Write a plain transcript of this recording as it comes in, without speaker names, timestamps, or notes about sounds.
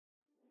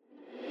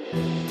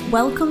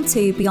Welcome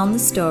to Beyond the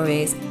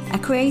Stories, a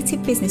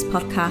creative business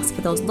podcast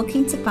for those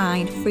looking to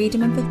find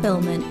freedom and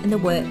fulfillment in the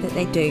work that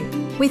they do.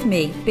 With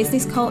me,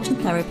 business coach and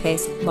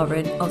therapist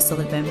Lauren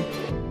O'Sullivan.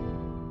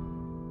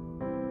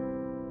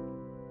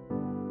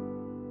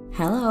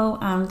 Hello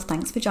and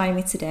thanks for joining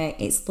me today.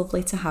 It's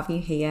lovely to have you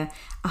here.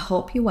 I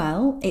hope you're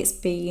well. It's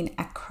been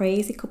a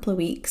crazy couple of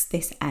weeks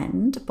this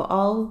end, but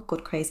all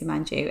good crazy,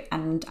 mind you,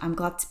 and I'm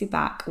glad to be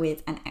back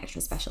with an extra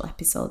special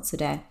episode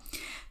today.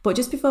 But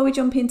just before we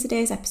jump into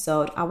today's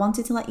episode, I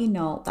wanted to let you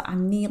know that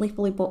I'm nearly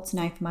fully booked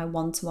now for my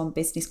one-to-one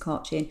business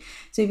coaching.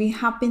 So if you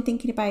have been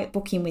thinking about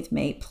booking with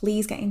me,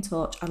 please get in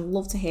touch. I'd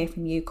love to hear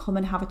from you. Come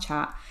and have a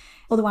chat.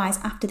 Otherwise,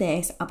 after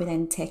this, I'll be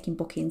then taking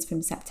bookings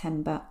from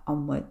September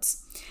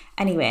onwards.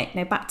 Anyway,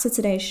 now back to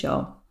today's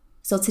show.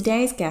 So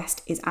today's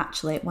guest is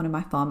actually one of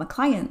my former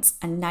clients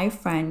and now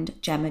friend,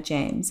 Gemma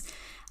James.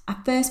 I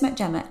first met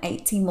Gemma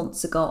 18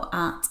 months ago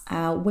at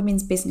a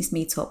women's business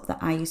meetup that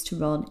I used to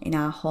run in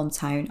our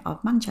hometown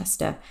of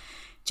Manchester.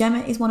 Gemma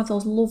is one of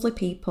those lovely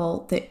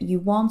people that you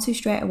warm to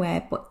straight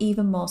away, but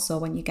even more so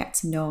when you get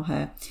to know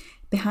her.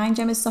 Behind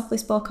Gemma's softly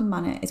spoken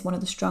manner is one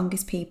of the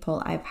strongest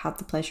people I've had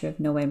the pleasure of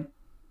knowing.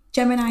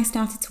 Gemma and I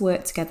started to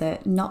work together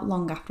not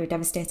long after a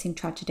devastating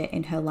tragedy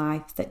in her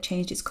life that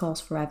changed its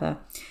course forever.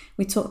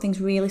 We took things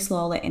really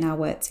slowly in our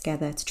work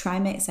together to try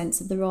and make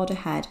sense of the road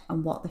ahead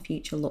and what the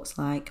future looks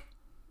like.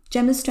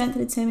 Gemma's strength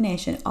and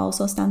determination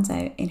also stands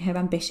out in her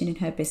ambition in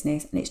her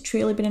business, and it's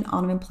truly been an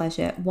honour and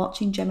pleasure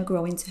watching Gemma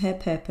grow into her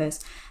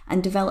purpose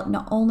and develop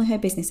not only her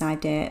business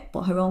idea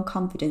but her own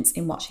confidence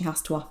in what she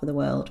has to offer the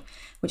world,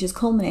 which has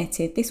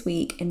culminated this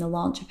week in the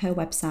launch of her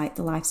website,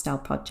 The Lifestyle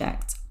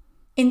Project.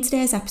 In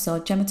today's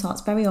episode, Gemma talks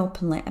very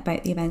openly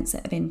about the events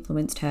that have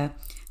influenced her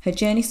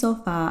journey so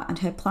far, and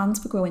her plans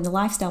for growing the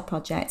Lifestyle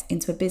Project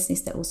into a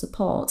business that will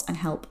support and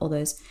help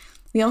others.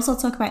 We also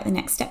talk about the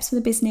next steps for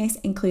the business,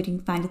 including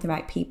finding the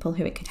right people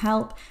who it could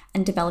help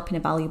and developing a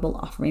valuable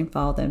offering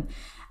for them,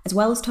 as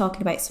well as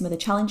talking about some of the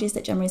challenges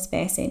that Gemma is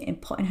facing in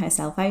putting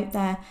herself out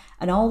there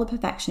and all the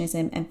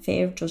perfectionism and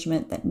fear of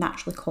judgment that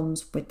naturally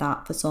comes with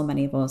that for so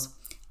many of us.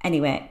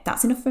 Anyway,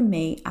 that's enough from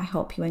me. I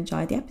hope you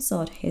enjoyed the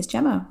episode. Here's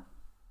Gemma.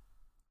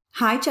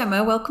 Hi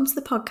Gemma, welcome to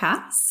the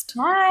podcast.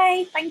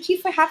 Hi, thank you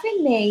for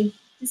having me.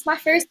 It's my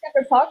first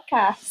ever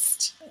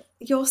podcast.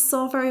 You're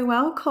so very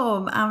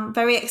welcome. I'm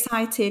very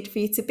excited for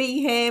you to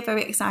be here,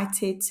 very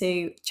excited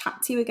to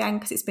chat to you again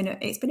because it's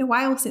been a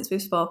while since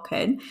we've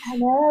spoken. I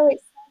know,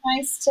 it's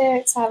so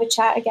nice to have a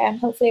chat again.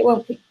 Hopefully it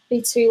won't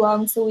be too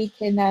long so we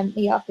can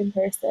meet up in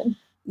person.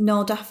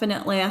 No,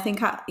 definitely. I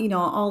think,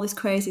 all this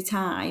crazy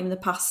time, the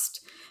past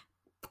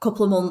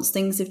couple of months,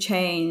 things have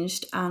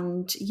changed,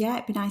 and yeah,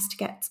 it'd be nice to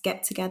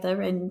get together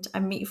and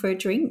meet for a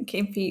drink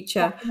in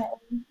future. Definitely.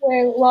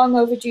 We're long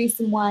overdue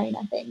some wine,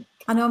 I think.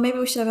 I know, maybe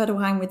we should have had a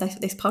wine with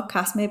this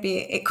podcast. Maybe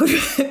it could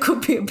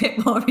be a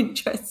bit more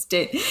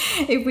interesting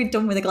if we'd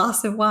done with a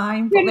glass of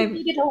wine. But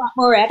maybe needed a lot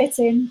more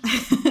editing.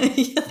 I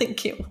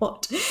think it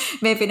would.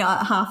 Maybe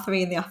not at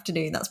 3:30 in the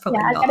afternoon. That's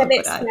probably not a good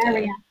idea. I get a bit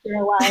scary after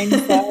a wine,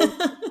 so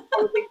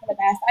probably for the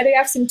best. I do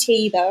have some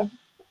tea though.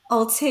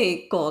 Oh,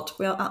 tea, good.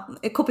 Well,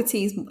 a cup of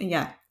tea and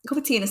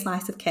a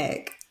slice of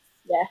cake.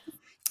 Yeah.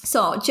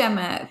 So,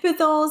 Gemma, for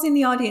those in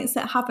the audience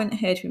that haven't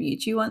heard from you,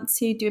 do you want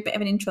to do a bit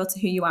of an intro to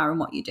who you are and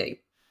what you do?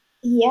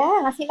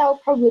 Yeah, I think that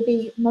would probably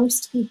be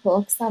most people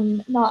because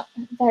I'm not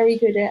very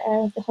good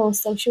at the whole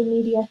social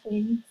media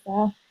thing.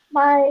 So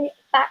my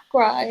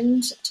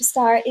background to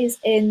start is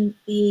in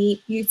the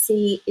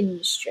beauty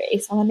industry.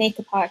 So I'm a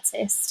makeup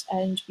artist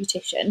and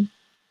beautician.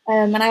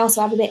 And I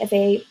also have a bit of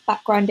a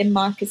background in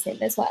marketing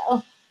as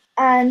well.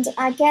 And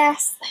I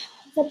guess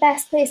the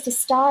best place to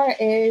start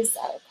is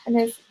kind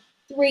of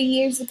 3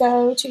 years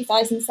ago,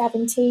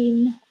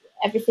 2017.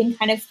 Everything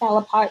kind of fell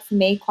apart for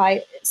me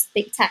quite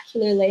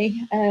spectacularly.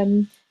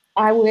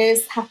 I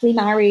was happily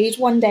married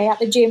one day at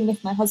the gym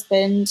with my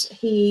husband.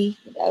 He,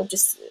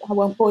 I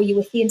won't bore you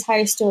with the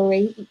entire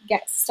story,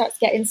 starts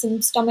getting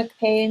some stomach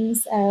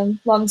pains.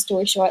 Long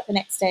story short, the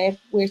next day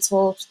we're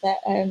told that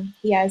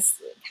he has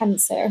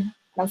cancer.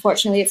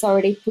 Unfortunately, it's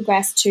already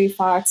progressed too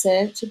far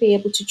to be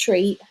able to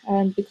treat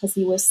because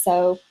he was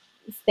so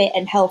fit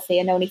and healthy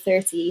and only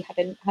 30, he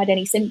hadn't had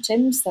any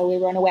symptoms, so we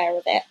were unaware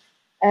of it.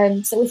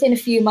 So within a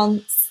few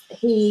months,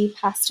 he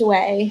passed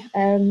away.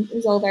 It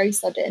was all very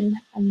sudden.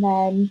 And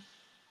then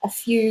I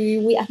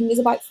think it was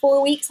about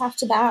 4 weeks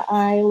after that,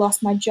 I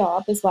lost my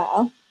job as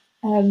well.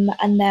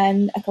 And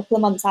then a couple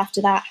of months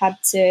after that, had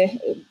to,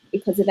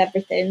 because of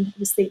everything,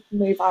 obviously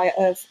move out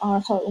of our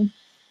home.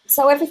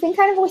 So everything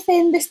kind of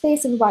within the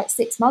space of about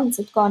 6 months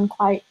had gone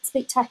quite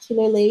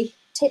spectacularly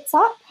tits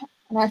up.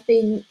 And I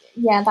think,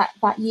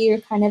 that year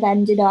kind of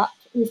ended up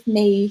with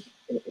me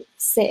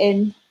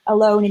sitting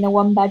alone in a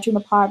one-bedroom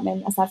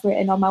apartment, as I've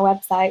written on my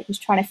website, was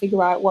trying to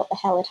figure out what the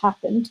hell had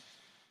happened.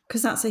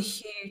 Because that's a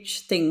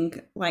huge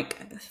thing,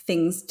 like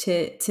things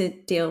to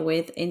deal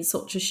with in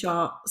such a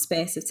short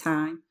space of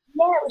time.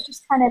 yeah, it was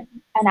just kind of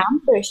an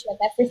ambush of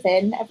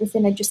everything.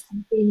 Everything had just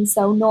kind of been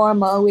so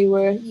normal. We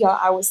were, yeah,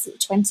 I was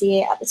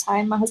 28 at the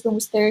time. My husband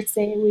was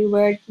 30. We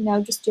were,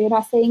 just doing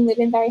our thing,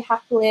 living very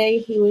happily.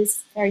 He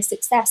was very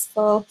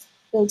successful,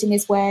 building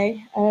his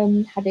way,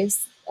 had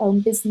his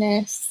own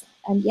business.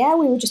 And yeah,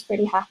 we were just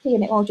pretty happy,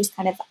 and it all just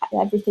kind of,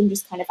 everything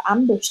just kind of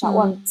ambushed at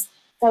once.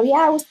 So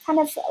yeah, I was kind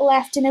of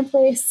left in a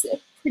place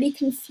pretty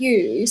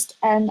confused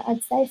and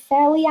I'd say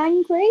fairly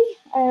angry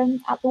at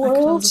the I can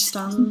world,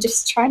 understand.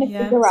 just trying to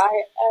Yeah. figure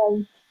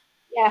out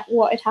yeah,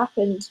 what had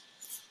happened.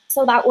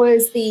 So that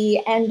was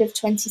the end of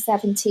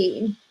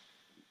 2017.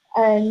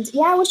 And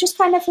yeah, I was just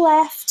kind of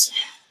left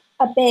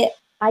a bit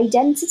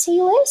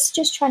identityless,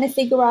 just trying to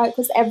figure out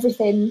because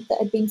everything that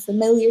had been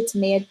familiar to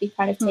me had been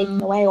kind of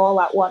taken away all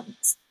at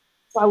once.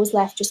 So I was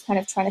left just kind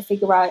of trying to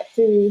figure out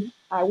who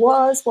I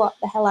was, what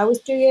the hell I was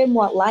doing,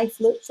 what life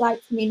looked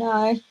like for me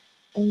now,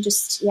 and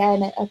just, yeah,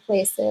 in a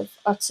place of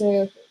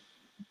utter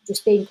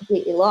just being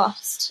completely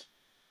lost.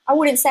 I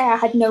wouldn't say I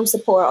had no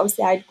support.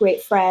 Obviously, I had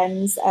great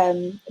friends,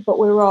 but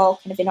we were all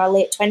kind of in our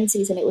late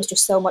 20s, and it was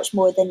just so much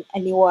more than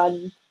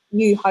anyone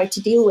knew how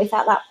to deal with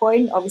at that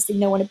point. Obviously,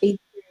 no one had been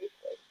through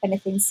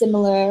anything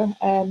similar.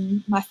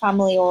 My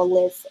family all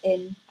live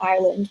in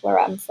Ireland, where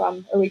I'm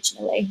from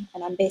originally,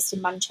 and I'm based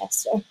in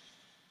Manchester.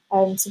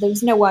 So there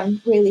was no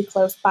one really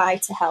close by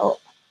to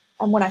help.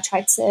 And when I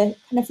tried to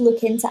kind of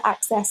look into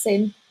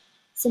accessing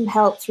some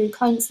help through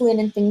counselling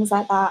and things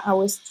like that, I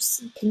was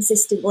just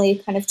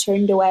consistently kind of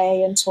turned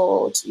away and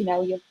told,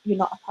 you're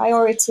not a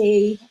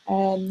priority.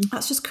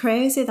 That's just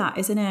crazy, that,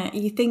 isn't it?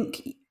 You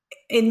think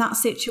in that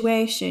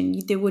situation,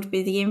 there would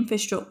be the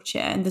infrastructure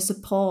and the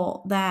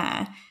support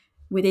there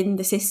within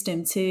the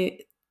system to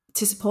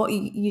support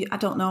you. I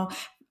don't know.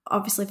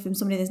 Obviously, from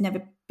somebody that's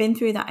never been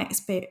through that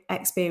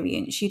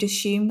experience, you'd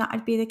assume that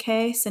would be the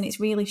case, and it's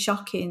really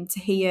shocking to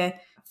hear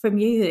from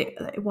you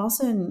that it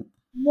wasn't.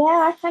 Yeah,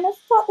 I kind of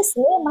thought the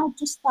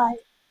same.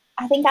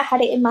 I think I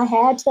had it in my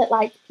head that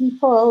like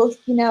people,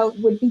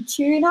 would be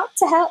queuing up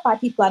to help. By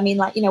people, I mean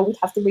like, we'd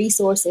have the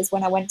resources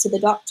when I went to the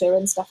doctor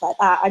and stuff like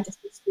that. I just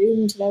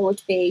assumed there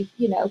would be,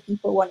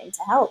 people wanting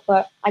to help.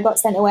 But I got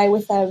sent away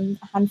with a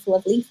handful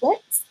of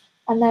leaflets.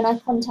 And then I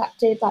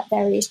contacted like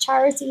various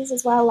charities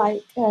as well,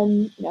 like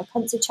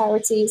cancer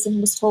charities, and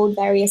was told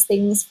various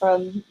things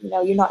from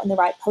you're not in the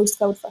right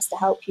postcode for us to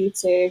help you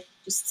to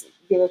just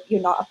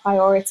you're not a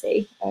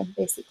priority,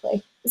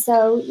 basically.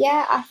 So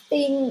yeah, I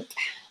think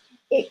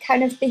it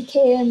kind of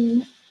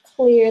became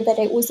clear that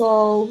it was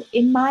all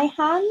in my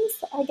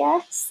hands, I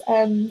guess,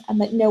 and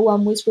that no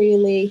one was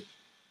really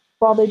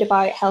bothered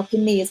about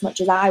helping me as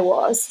much as I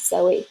was.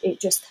 So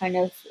it just kind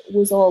of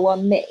was all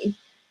on me.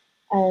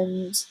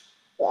 And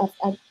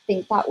I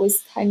think that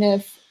was kind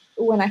of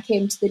when I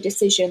came to the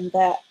decision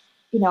that,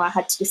 I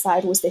had to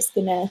decide, was this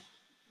going to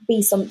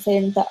be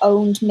something that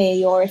owned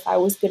me, or if I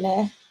was going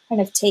to kind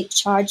of take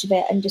charge of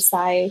it and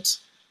decide,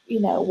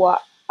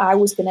 what I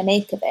was going to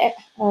make of it.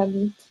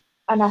 And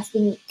I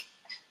think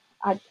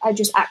I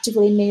just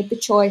actively made the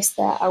choice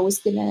that I was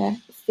going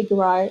to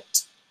figure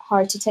out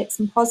how to take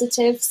some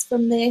positives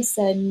from this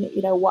and,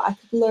 what I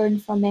could learn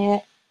from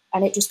it.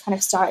 And it just kind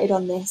of started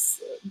on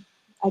this,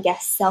 I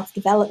guess,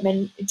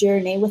 self-development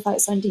journey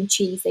without sounding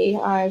cheesy.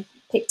 I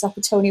picked up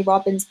a Tony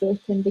Robbins book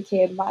and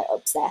became like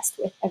obsessed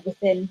with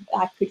everything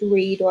I could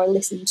read or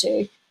listen to,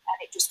 and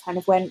it just kind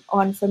of went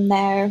on from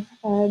there.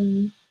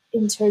 In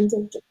terms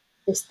of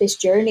this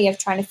journey of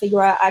trying to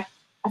figure out, I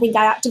think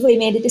I actively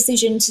made a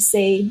decision to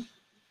see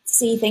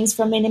things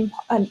from an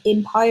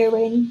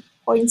empowering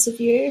point of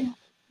view.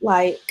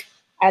 Like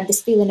I had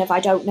this feeling of I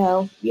don't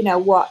know,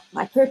 what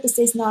my purpose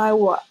is now,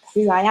 what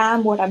who I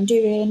am, what I'm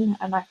doing,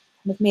 and I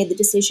kind of made the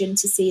decision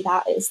to see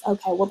that as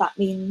okay. Well, that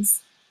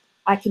means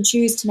I can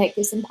choose to make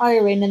this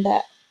empowering, and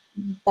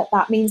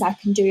that means I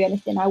can do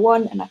anything I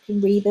want, and I can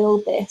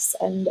rebuild this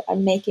and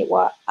make it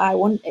what I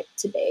want it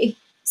to be.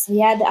 So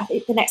yeah, I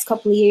think the next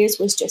couple of years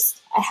was just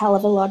a hell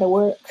of a lot of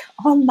work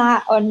on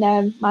that, on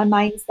my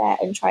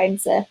mindset and trying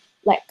to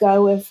let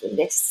go of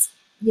this,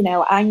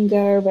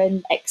 anger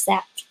and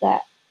accept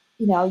that,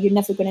 you're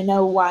never going to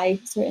know why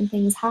certain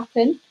things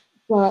happen.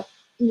 But,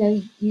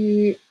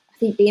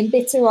 I think being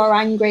bitter or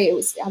angry,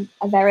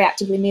 I very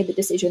actively made the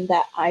decision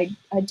that I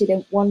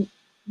didn't want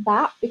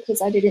that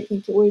because I didn't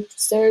think it would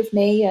serve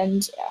me.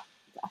 And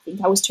I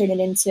think I was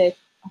turning into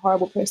a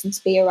horrible person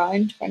to be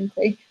around,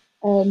 frankly.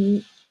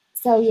 Um,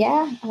 so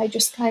yeah, I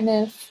just kind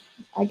of,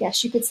 I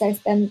guess you could say,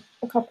 spent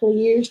a couple of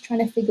years trying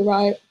to figure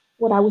out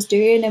what I was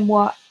doing and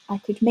what I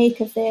could make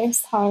of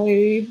this, how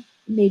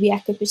maybe I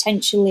could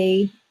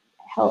potentially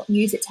help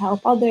use it to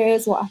help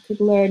others, what I could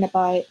learn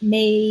about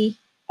me.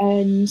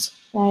 And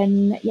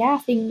then, yeah, I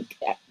think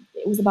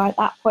it was about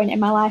that point in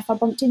my life I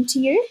bumped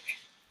into you.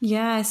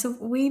 Yeah, so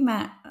we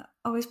met,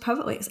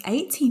 it's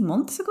 18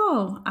 months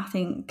ago, I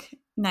think.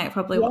 No,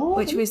 probably, Yeah, I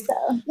which think was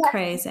so. Yeah,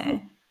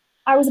 crazy.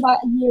 I was about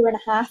a year and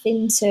a half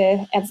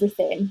into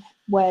everything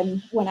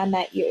when I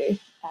met you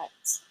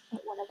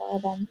at one of our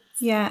events.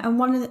 Yeah, and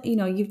one of the,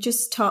 you've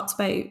just talked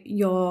about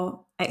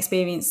your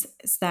experience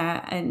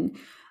there, and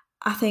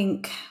I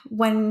think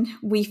when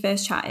we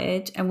first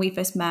chatted and we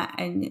first met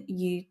and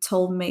you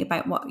told me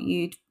about what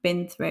you'd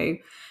been through,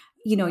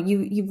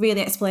 you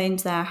really explained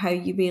there how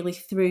you really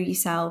threw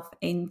yourself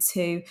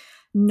into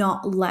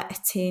not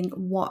letting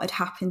what had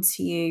happened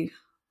to you,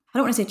 I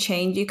don't want to say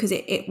change you because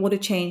it would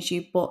have changed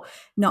you, but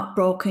not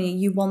broken you.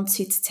 You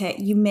wanted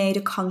to you made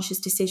a conscious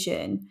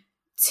decision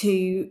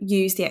to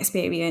use the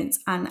experience.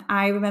 And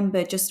I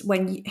remember just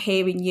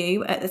hearing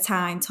you at the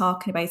time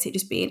talking about it,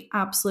 just being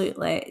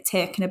absolutely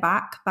taken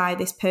aback by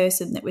this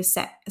person that was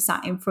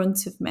sat in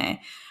front of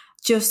me,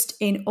 just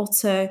in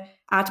utter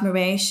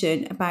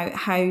admiration about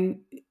how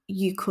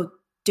you could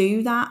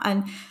do that.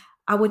 And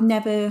I would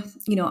never,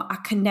 I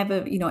can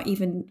never,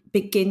 even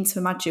begin to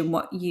imagine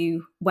what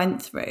you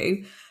went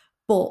through.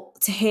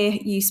 But to hear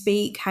you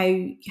speak, how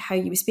you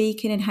were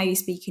speaking and how you're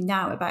speaking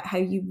now about how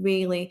you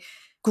really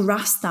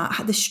grasped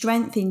that, the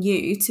strength in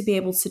you to be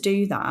able to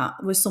do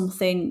that was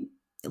something,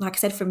 like I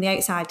said, from the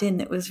outside in,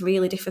 that was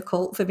really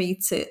difficult for me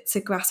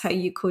to grasp how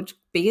you could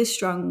be as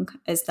strong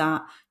as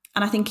that.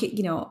 And I think it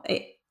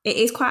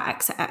is quite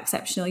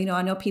exceptional.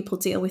 I know people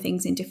deal with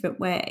things in different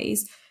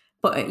ways,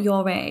 but at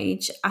your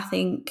age, I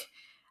think,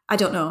 I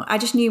don't know, I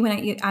just knew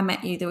when I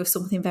met you, there was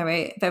something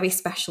very, very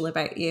special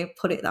about you,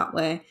 put it that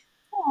way.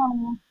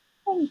 Oh,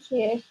 thank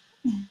you.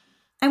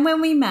 And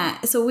when we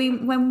met, so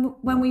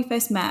when we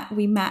first met,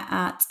 we met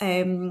at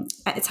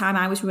the time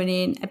I was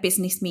running a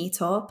business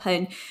meetup,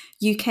 and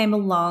you came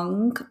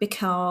along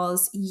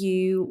because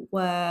you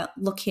were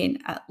looking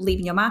at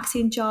leaving your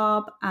marketing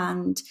job.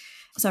 And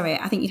sorry,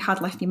 I think you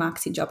had left your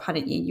marketing job,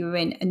 hadn't you? You were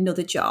in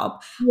another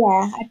job.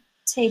 Yeah, I'd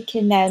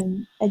taken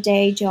a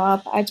day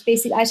job. I'd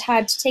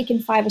had taken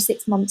 5 or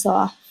 6 months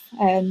off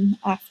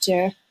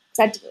after,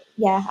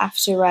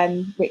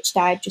 after Rich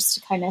died, just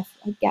to kind of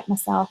get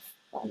myself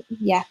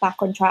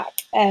back on track.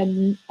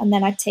 And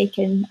then I'd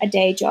taken a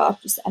day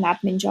job, just an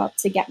admin job,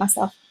 to get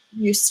myself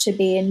used to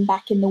being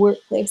back in the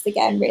workplace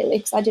again, really,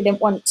 because I didn't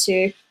want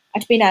to.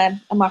 I'd been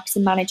a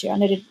marketing manager,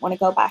 and I didn't want to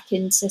go back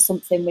into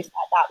something with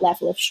that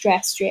level of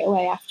stress straight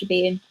away after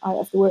being out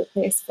of the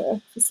workplace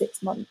for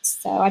 6 months.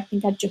 So I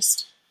think I'd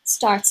just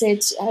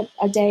started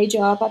a day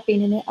job. I'd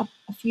been in it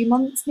a few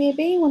months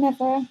maybe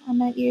whenever I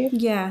met you.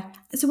 Yeah.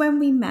 So when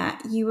we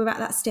met, you were at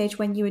that stage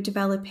when you were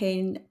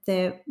developing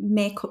the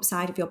makeup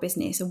side of your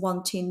business and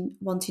wanting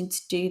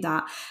to do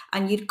that.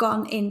 And you'd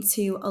gone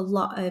into a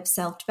lot of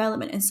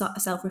self-development and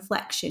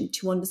self-reflection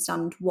to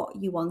understand what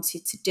you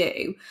wanted to do.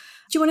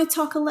 Do you want to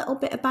talk a little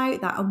bit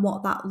about that and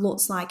what that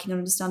looks like in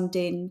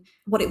understanding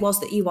what it was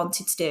that you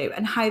wanted to do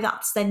and how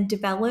that's then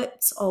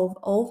developed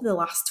over the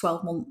last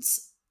 12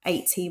 months,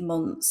 18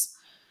 months?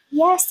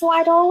 Yeah, so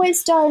I'd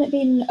always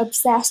been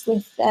obsessed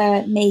with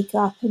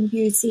makeup and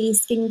beauty,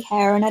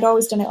 skincare, and I'd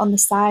always done it on the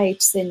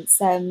side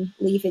since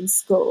leaving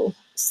school.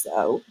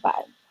 So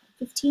about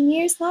 15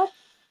 years now.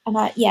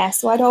 And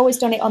so I'd always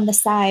done it on the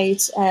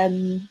side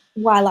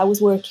while I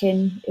was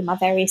working in my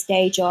various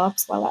day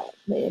jobs,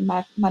 in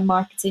my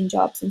marketing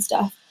jobs and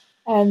stuff.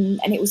 And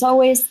it was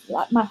always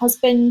like my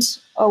husband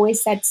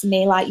always said to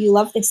me, like, you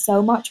love this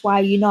so much, why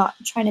are you not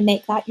trying to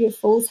make that your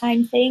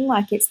full-time thing?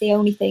 Like, it's the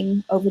only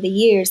thing over the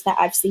years that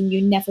I've seen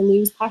you never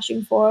lose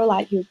passion for.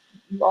 Like, you're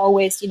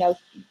always,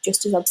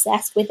 just as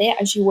obsessed with it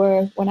as you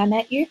were when I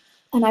met you.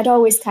 And I'd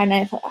always kind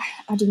of,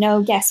 I don't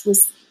know, guess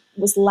was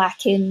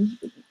lacking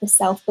the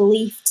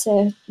self-belief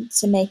to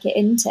make it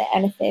into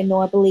anything,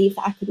 nor believe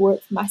that I could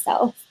work for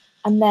myself.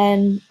 And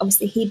then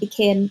obviously he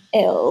became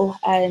ill,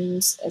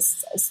 and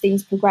as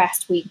things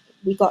progressed, we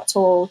got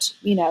told,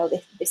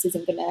 this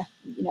isn't going to,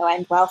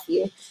 end well for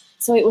you.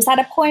 So it was at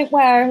a point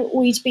where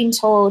we'd been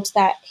told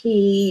that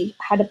he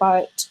had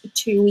about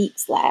 2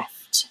 weeks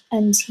left,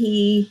 and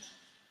he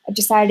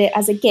decided,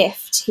 as a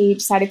gift, he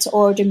decided to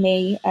order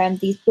me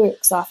these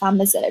books off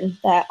Amazon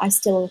that I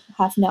still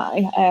have now.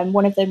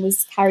 One of them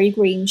was Carrie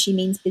Green, She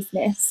Means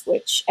Business,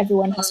 which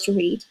everyone has to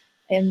read.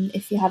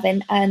 If you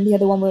haven't. And the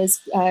other one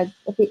was a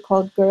book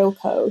called Girl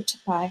Code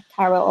by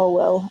Cara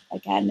Orwell.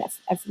 Again,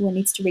 everyone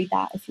needs to read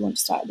that if you want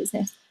to start a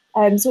business.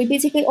 So he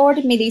basically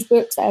ordered me these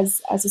books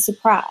as a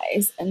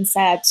surprise and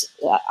said,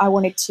 I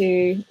wanted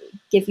to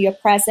give you a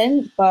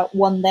present, but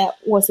one that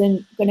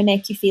wasn't going to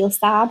make you feel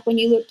sad when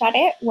you looked at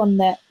it, one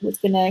that was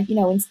going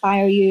to,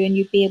 inspire you and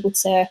you'd be able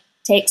to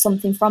take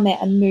something from it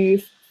and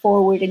move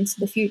forward into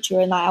the future.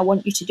 And I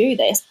want you to do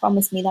this.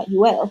 Promise me that you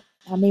will.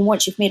 I mean,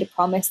 once you've made a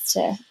promise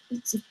to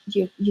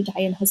your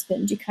dying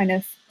husband, you're kind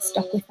of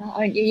stuck with that,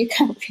 aren't you?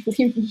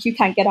 You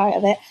can't get out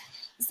of it.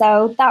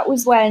 So that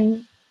was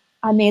when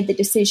I made the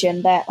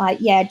decision that, like,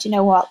 do you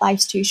know what?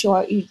 Life's too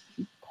short. You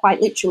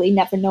quite literally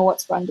never know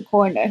what's around the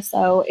corner.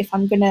 So if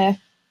I'm gonna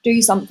do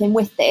something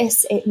with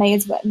this, it may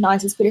as well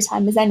not as good a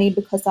time as any,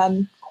 because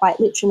I'm quite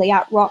literally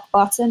at rock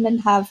bottom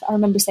and I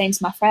remember saying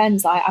to my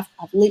friends, like,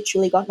 I've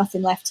literally got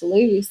nothing left to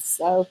lose.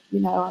 So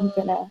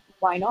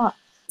why not?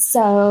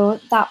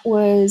 So that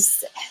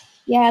was,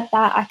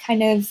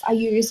 I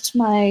used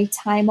my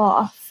time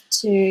off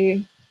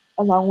to,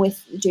 along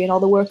with doing all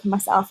the work on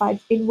myself,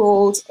 I'd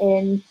enrolled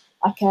in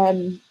like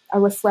a a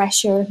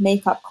refresher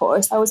makeup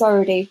course. I was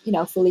already,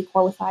 fully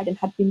qualified and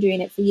had been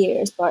doing it for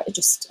years, but it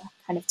just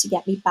kind of to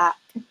get me back,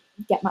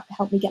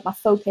 help me get my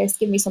focus,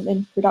 give me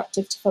something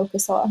productive to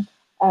focus on.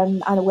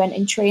 And I went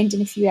and trained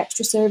in a few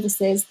extra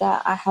services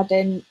that I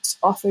hadn't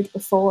offered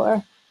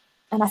before.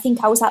 And I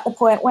think I was at the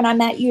point when I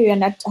met you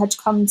and I had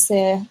come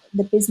to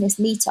the business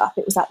meetup,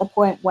 it was at the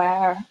point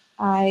where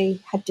I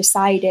had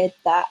decided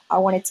that I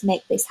wanted to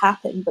make this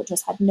happen, but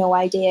just had no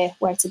idea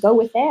where to go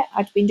with it.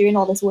 I'd been doing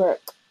all this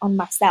work on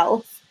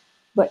myself,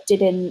 but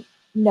didn't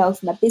know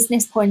from a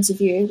business point of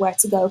view where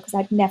to go because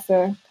I'd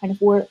never kind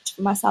of worked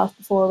for myself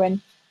before.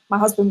 And my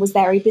husband was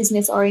very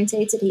business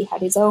orientated. He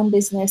had his own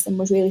business and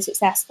was really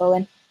successful.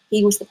 And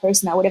he was the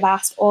person I would have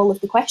asked all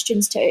of the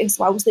questions to.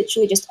 So I was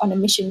literally just on a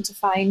mission to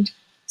find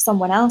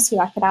someone else who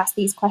I could ask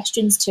these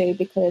questions to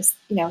because,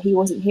 he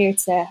wasn't here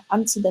to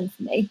answer them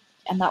for me.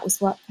 And that was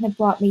what kind of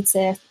brought me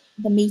to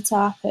the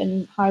meetup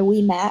and how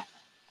we met.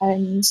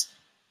 And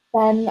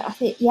then I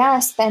think, I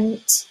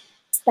spent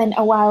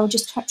a while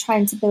just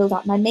trying to build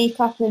up my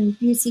makeup and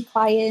beauty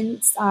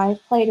clients. I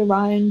played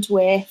around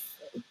with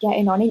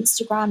getting on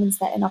Instagram and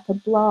setting up a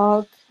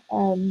blog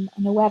and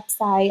a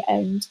website.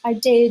 And I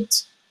did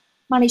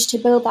managed to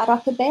build that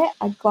up a bit.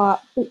 I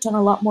got booked on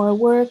a lot more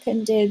work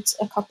and did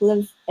a couple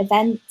of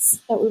events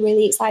that were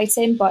really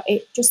exciting, but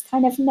it just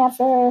kind of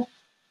never,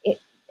 it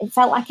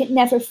felt like it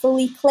never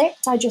fully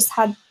clicked.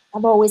 I've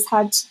always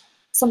had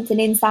something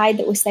inside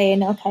that was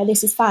saying, okay,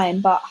 this is fine,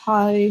 but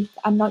how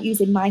I'm not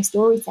using my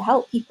story to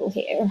help people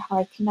here.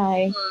 How can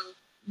I,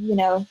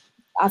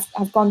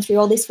 I've gone through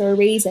all this for a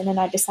reason and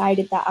I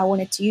decided that I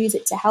wanted to use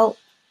it to help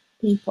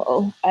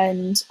people,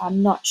 and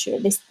I'm not sure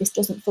this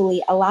doesn't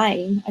fully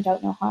align. I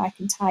don't know how I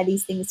can tie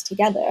these things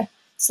together.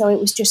 So it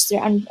was just,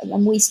 and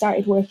we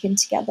started working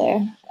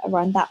together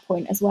around that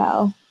point as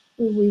well.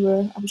 I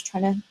was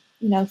trying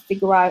to,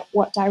 figure out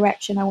what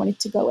direction I wanted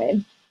to go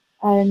in.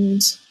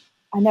 And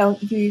I know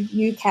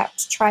you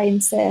kept trying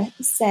to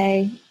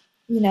say,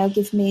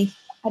 give me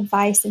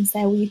advice and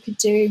say, well, you could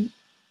do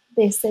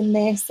this and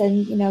this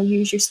and,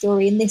 use your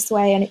story in this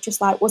way. And it just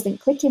wasn't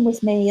clicking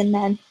with me. And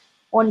then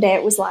one day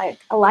it was like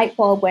a light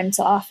bulb went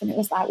off and it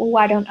was like, well,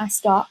 why don't I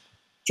stop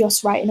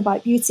just writing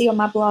about beauty on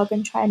my blog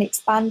and try and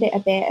expand it a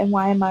bit? And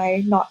why am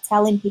I not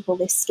telling people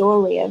this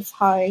story of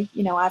how,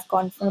 I've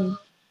gone from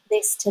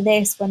this to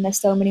this when there's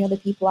so many other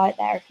people out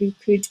there who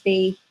could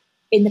be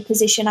in the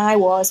position I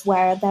was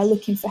where they're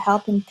looking for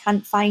help and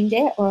can't find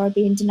it or are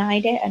being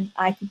denied it. And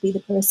I could be the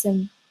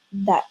person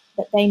that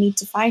they need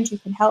to find who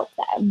can help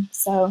them.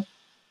 So,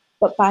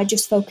 but by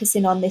just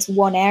focusing on this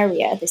one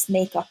area, this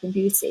makeup and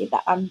beauty,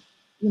 that I'm,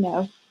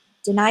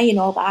 denying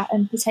all that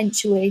and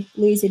potentially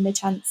losing the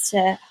chance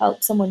to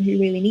help someone who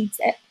really needs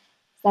it.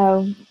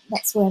 So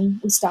that's when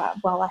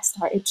I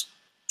started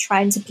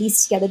trying to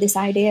piece together this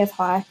idea of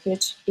how I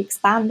could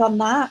expand on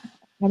that. I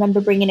remember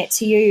bringing it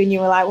to you and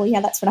you were like, well,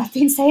 yeah, that's what I've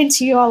been saying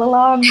to you all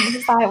along. And it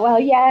was like, well,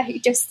 yeah,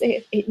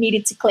 it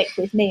needed to click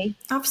with me.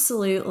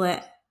 Absolutely.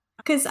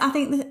 Because I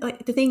think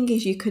the thing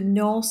is you can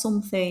know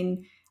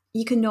something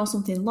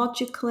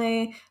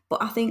logically,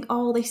 but I think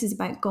all this is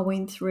about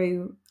going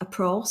through a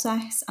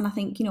process. And I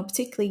think,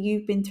 particularly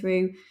you've been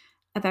through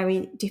a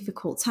very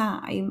difficult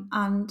time,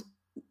 and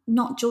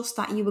not just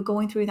that, you were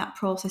going through that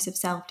process of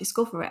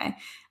self-discovery.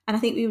 And I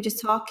think we were just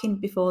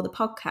talking before the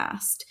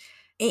podcast,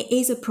 it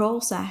is a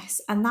process,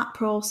 and that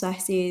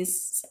process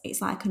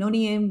it's like an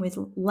onion with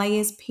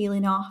layers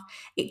peeling off.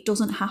 It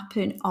doesn't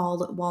happen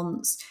all at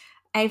once.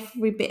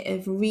 Every bit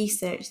of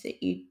research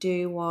that you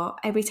do, or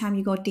every time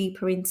you go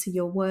deeper into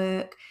your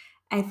work,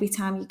 every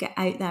time you get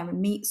out there and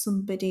meet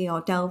somebody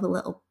or delve a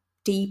little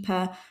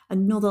deeper,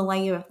 another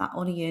layer of that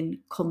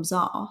onion comes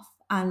off.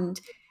 And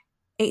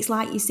it's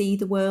like you see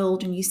the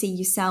world and you see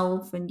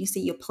yourself and you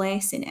see your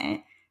place in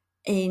it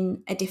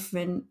in a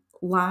different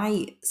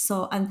light.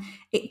 So, and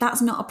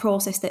that's not a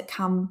process that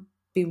can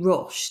be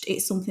rushed.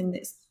 It's something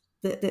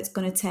that's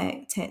going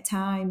to take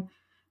time.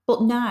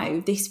 But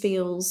now this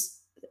feels,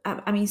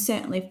 I mean,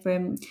 certainly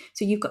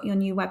so you've got your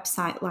new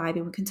website live,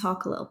 and we can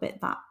talk a little bit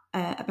about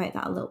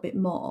that a little bit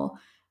more.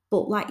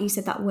 But like you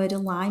said, that word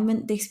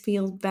alignment, this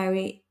feels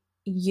very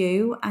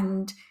you,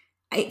 and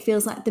it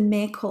feels like the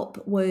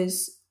makeup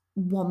was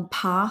one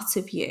part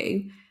of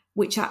you,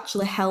 which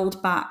actually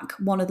held back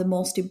one of the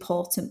most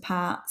important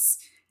parts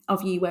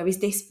of you, whereas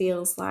this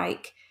feels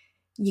like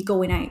you're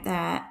going out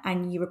there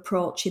and you're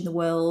approaching the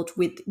world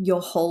with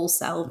your whole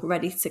self,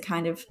 ready to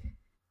kind of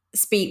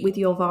speak with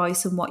your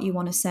voice and what you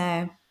want to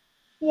say.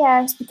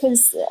 Yeah, it's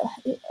because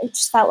it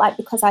just felt like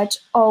because I'd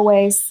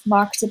always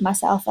marketed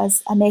myself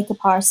as a makeup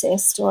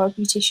artist or a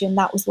beautician,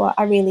 that was what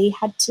I really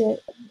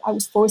I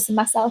was forcing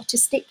myself to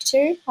stick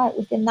to, like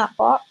within that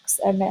box.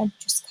 And then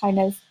just kind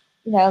of,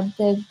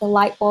 the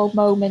light bulb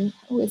moment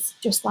was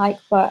just like,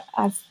 but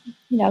I've,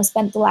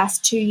 spent the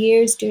last 2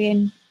 years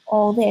doing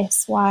all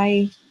this.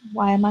 Why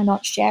am I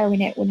not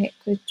sharing it when it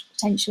could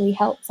potentially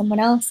help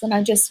someone else? And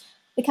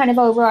the kind of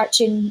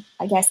overarching,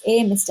 I guess,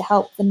 aim is to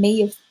help the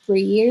me of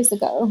 3 years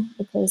ago,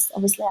 because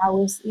obviously I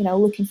was,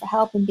 looking for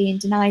help and being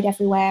denied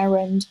everywhere.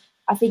 And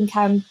I think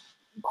I'm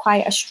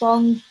quite a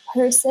strong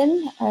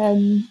person.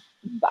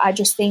 But I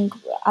just think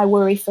I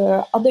worry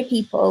for other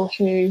people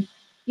who,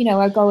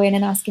 are going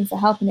and asking for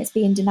help and it's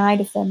being denied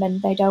of them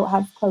and they don't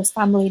have close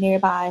family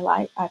nearby.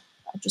 Like, I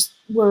just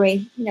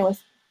worry,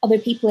 if other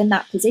people in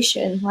that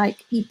position,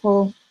 like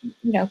people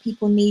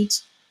need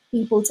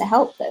people to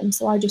help them.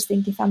 So I just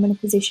think if I'm in a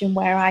position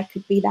where I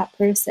could be that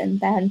person,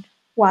 then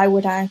why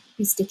would I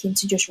be sticking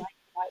to just writing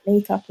about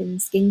makeup and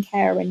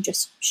skincare and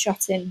just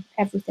shutting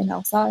everything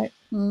else out?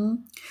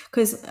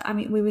 Because I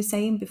mean, we were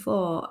saying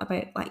before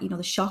about like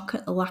the shock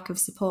at the lack of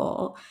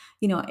support.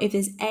 If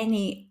there's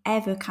any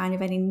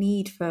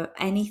need for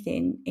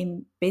anything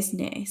in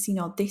business,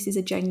 this is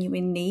a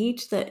genuine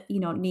need that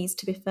needs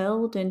to be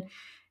filled. And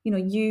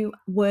you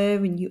were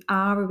and you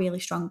are a really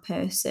strong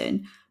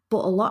person,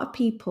 but a lot of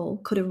people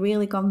could have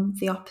really gone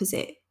the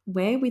opposite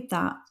way with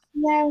that.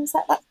 Yeah,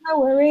 that's my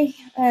worry.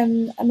 I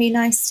mean,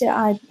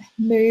 I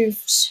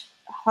moved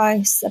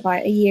house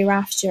about a year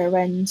after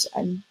and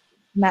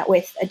met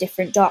with a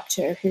different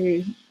doctor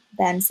who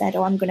then said,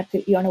 "Oh, I'm going to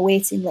put you on a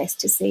waiting list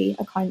to see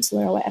a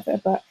counsellor or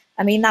whatever." But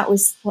I mean, that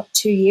was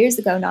 2 years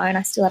ago now, and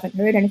I still haven't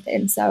heard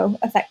anything. So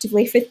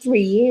effectively, for 3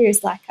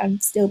 years, like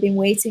I'm still been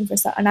waiting for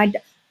something. And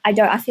I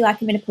don't. I feel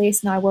like I'm in a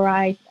place now where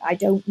I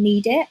don't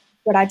need it,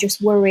 but I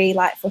just worry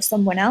like for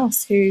someone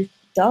else who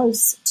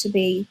does to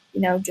be,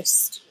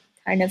 just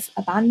kind of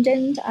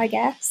abandoned, I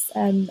guess,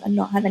 and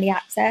not have any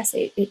access.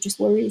 It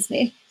just worries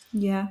me.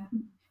 Yeah.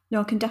 No,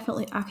 I can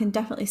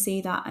definitely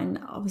see that. And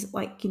obviously,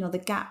 like, the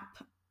gap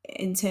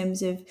in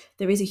terms of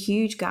there is a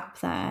huge gap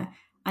there.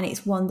 And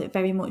it's one that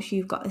very much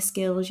you've got the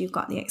skills, you've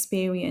got the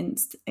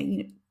experience,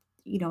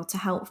 to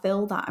help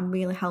fill that and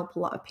really help a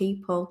lot of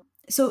people.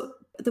 So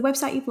the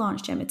website you've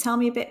launched, Gemma, tell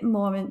me a bit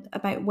more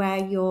about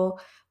where you're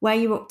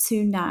up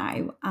to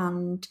now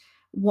and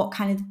what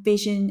kind of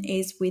vision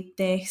is with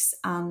this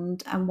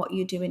and what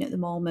you're doing at the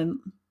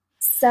moment.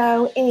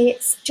 So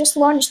it's just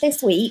launched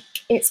this week.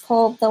 It's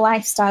called the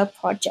Lifestyle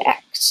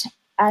Project.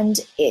 And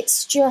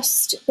it's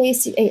just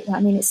basically,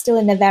 I mean, it's still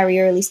in the very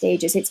early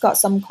stages. It's got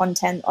some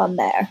content on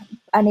there.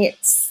 And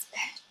it's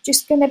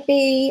just going to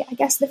be, I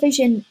guess the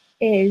vision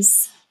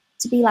is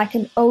to be like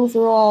an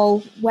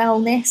overall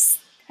wellness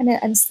kind of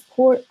and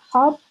support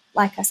hub.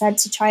 Like I said,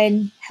 to try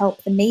and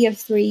help the me of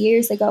 3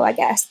 years ago, I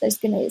guess it's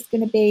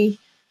gonna be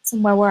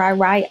somewhere where I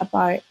write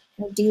about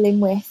dealing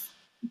with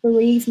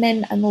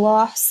bereavement and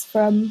loss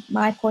from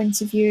my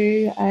point of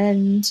view,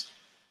 and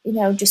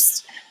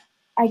just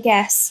I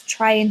guess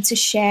trying to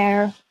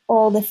share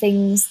all the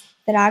things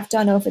that I've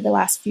done over the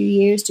last few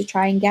years to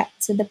try and get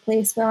to the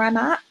place where I'm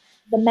at.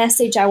 The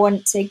message I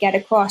want to get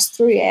across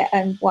through it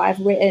and what I've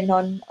written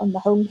on the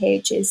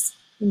homepage is,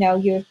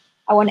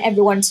 I want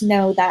everyone to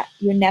know that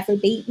you're never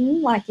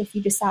beaten. Like if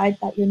you decide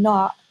that you're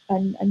not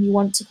and you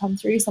want to come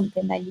through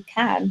something, then you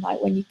can. Like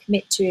when you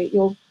commit to it,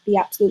 you'll be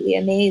absolutely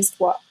amazed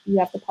what you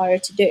have the power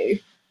to do.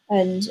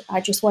 And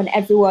I just want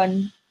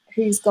everyone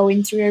who's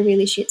going through a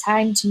really shit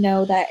time to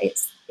know that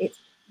it's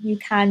you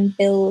can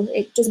build.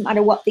 It doesn't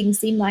matter what things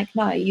seem like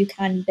now. You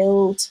can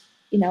build,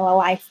 a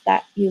life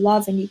that you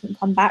love, and you can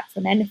come back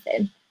from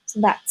anything. So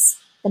that's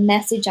the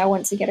message I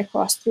want to get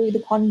across through the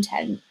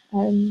content.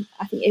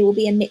 I think it will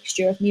be a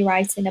mixture of me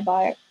writing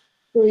about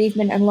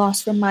bereavement and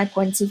loss from my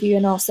point of view,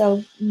 and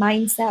also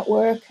mindset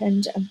work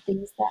and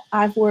things that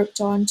I've worked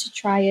on to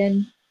try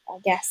and, I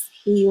guess,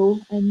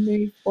 heal and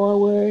move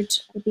forward.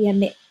 It'll be a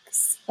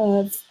mix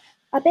of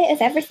a bit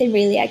of everything,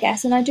 really, I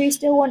guess. And I do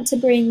still want to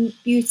bring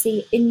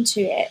beauty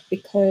into it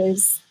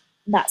because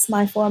that's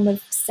my form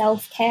of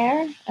self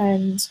care.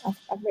 And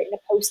I've written a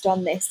post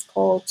on this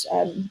called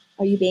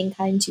Are You Being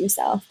Kind to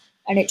Yourself?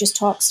 And it just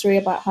talks through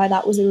about how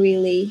that was a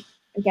really,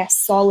 I guess,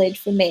 solid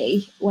for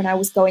me when I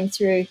was going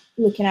through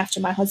looking after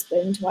my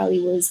husband while he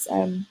was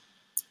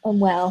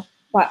unwell,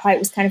 about how it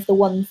was kind of the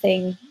one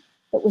thing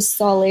that was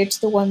solid,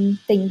 the one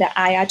thing that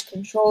I had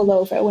control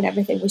over when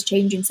everything was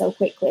changing so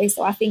quickly.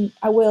 So I think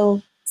I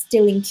will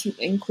still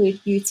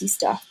include beauty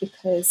stuff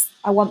because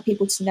I want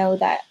people to know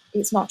that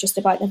it's not just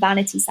about the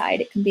vanity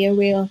side. It can be a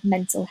real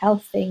mental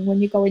health thing when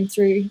you're going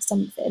through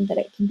something, that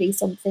it can be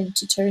something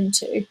to turn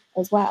to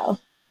as well.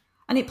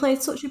 And it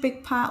played such a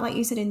big part, like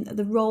you said, in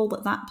the role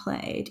that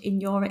played in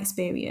your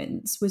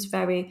experience was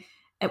very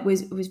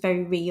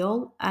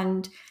real.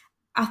 And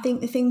I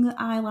think the thing that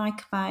I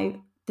like about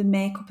the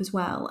makeup as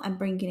well and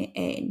bringing it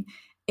in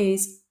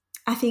is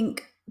I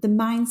think the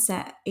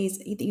mindset is,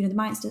 the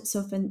mindset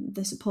stuff and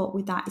the support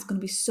with that is going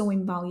to be so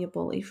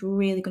invaluable. It's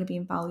really going to be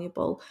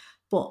invaluable.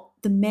 But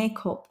the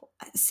makeup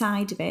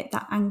side of it,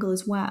 that angle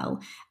as well,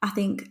 I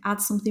think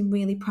adds something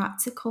really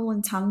practical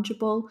and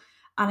tangible.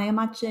 And I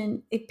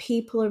imagine if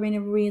people are in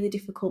a really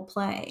difficult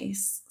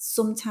place,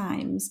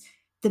 sometimes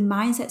the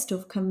mindset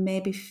stuff can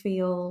maybe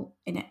feel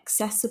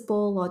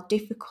inaccessible or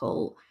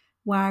difficult,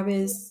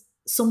 whereas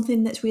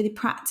something that's really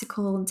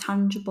practical and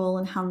tangible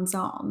and hands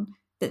on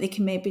that they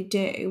can maybe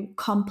do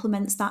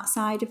complements that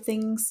side of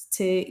things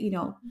to.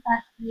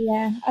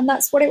 Yeah, and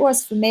that's what it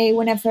was for me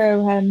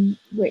whenever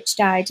Rich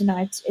died and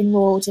I'd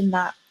enrolled in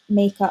that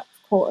makeup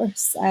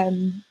course.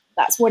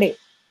 That's what it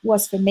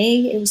was for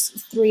me. It was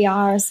 3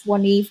 hours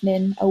one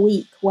evening a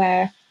week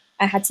where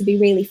I had to be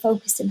really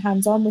focused and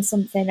hands on with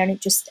something, and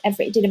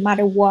it didn't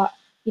matter what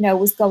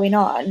was going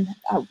on.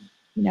 I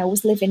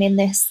was living in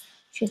this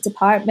shit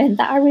apartment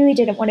that I really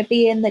didn't want to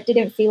be in, that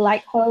didn't feel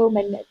like home.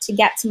 And to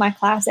get to my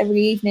class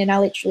every evening, I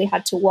literally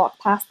had to walk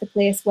past the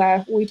place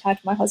where we'd had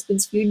my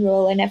husband's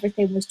funeral, and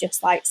everything was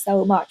just like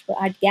so much. But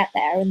I'd get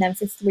there, and then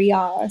for 3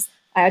 hours,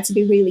 I had to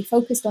be really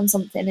focused on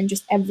something, and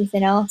just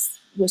everything else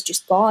was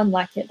just gone.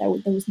 There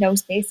was no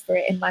space for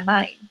it in my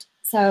mind.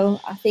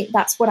 So I think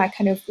that's what I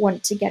kind of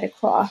want to get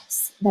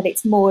across, that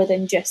it's more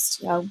than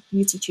just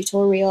beauty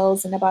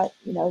tutorials and about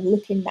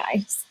looking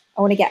nice.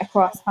 I want to get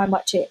across how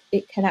much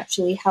it can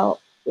actually help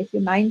with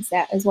your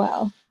mindset as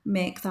well.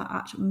 Make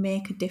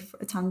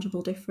a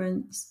tangible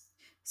difference.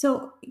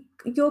 So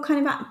you're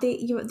kind of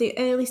you're at the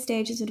early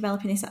stages of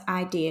developing this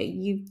idea.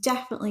 You've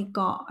definitely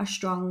got a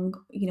strong,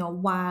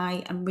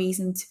 why and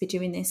reason to be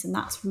doing this, and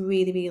that's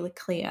really, really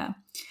clear.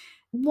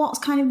 What's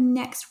kind of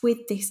next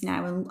with this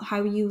now, and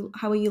how are you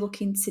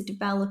looking to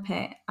develop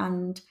it?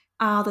 And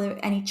are there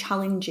any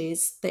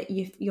challenges that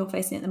you're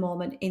facing at the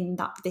moment in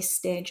this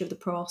stage of the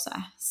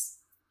process?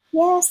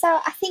 Yeah, so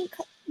I think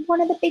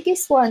one of the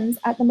biggest ones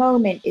at the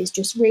moment is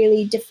just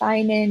really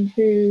defining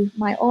who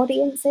my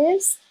audience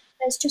is.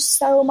 There's just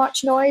so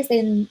much noise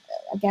in,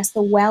 I guess,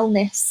 the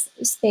wellness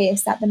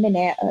space at the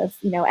minute of,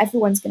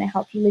 everyone's going to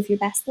help you live your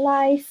best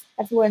life.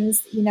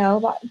 Everyone's,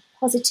 about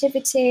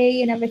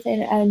positivity and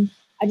everything. And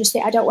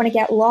I don't want to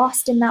get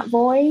lost in that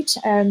void.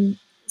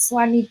 So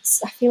I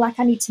feel like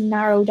I need to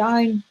narrow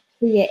down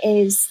who it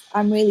is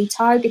I'm really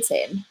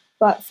targeting.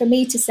 But for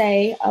me to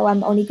say, oh,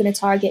 I'm only going to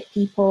target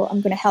people,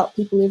 I'm going to help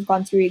people who've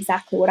gone through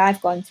exactly what I've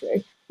gone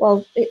through,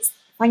 well, it's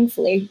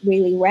thankfully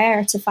really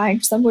rare to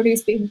find someone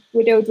who's been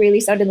widowed really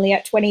suddenly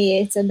at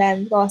 28 and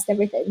then lost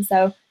everything.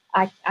 So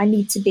I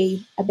need to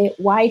be a bit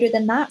wider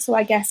than that. So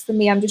I guess for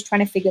me, I'm just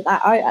trying to figure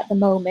that out at the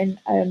moment.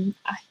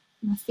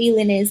 My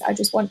feeling is I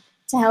just want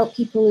to help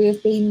people who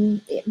have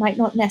been, it might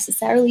not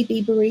necessarily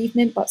be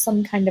bereavement, but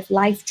some kind of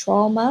life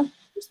trauma.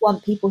 Just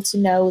want people to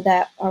know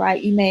that, all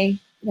right, you may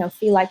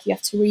feel like you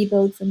have to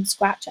rebuild from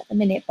scratch at the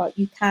minute, but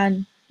you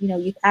can do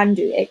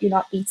it. You're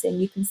not beaten.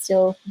 You can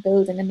still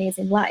build an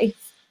amazing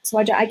life. So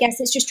I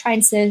guess it's just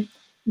trying to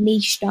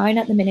niche down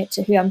at the minute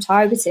to who I'm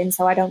targeting,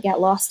 so I don't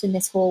get lost in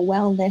this whole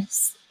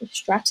wellness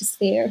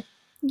stratosphere.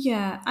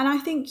 Yeah, and I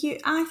think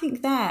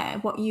there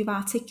what you've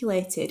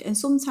articulated, and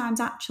sometimes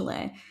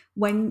actually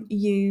when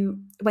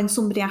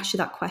somebody asks you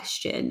that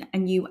question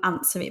and you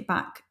answer it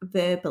back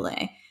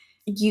verbally,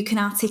 you can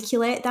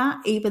articulate that,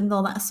 even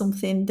though that's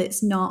something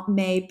that's not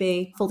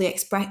maybe fully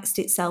expressed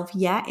itself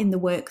yet in the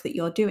work that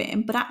you're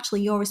doing. But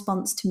actually, your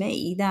response to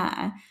me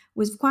there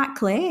was quite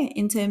clear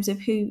in terms of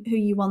who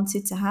you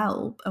wanted to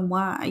help and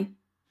why.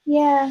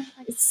 Yeah,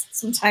 it's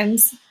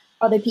sometimes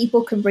other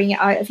people can bring it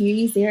out of you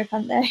easier,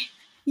 can't they?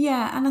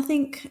 Yeah, and I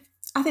think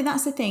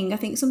that's the thing. I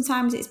think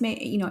sometimes it's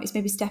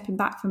maybe stepping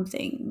back from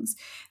things.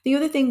 The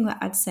other thing that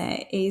I'd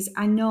say is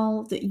I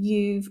know that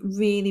you've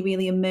really,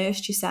 really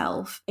immersed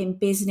yourself in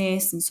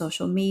business and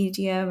social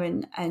media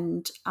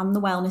and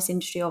the wellness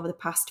industry over the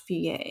past few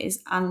years.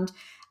 And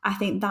I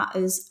think that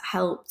has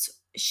helped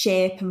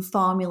shape and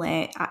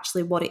formulate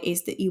actually what it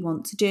is that you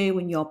want to do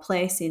and your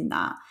place in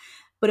that.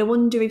 But I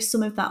wonder if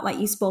some of that, like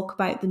you spoke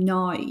about the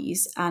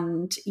noise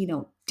and,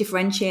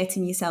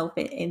 differentiating yourself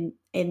in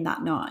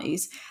that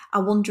noise, I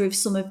wonder if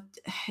some of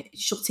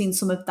shutting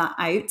some of that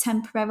out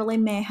temporarily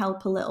may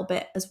help a little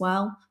bit as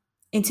well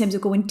in terms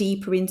of going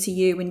deeper into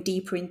you and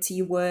deeper into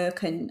your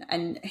work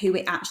and who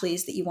it actually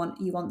is that you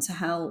want to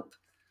help.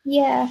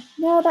 Yeah,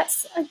 no,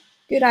 that's a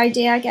good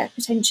idea. I get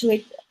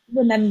potentially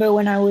remember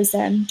when I was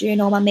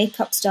doing all my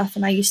makeup stuff,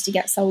 and I used to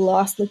get so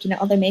lost looking at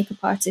other makeup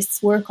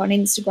artists' work on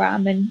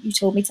Instagram, and you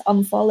told me to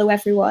unfollow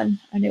everyone,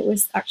 and it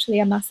was actually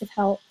a massive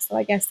help. So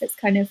I guess it's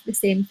kind of the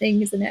same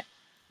thing, isn't it?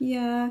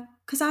 Yeah,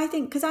 because I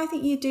think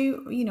you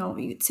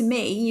do. To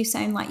me, you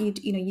sound like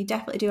you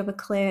definitely do have a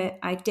clear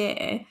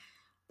idea,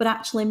 but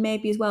actually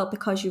maybe as well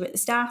because you're at the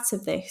start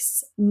of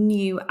this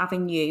new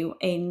avenue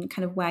in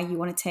kind of where you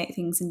want to take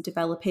things and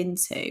develop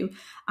into.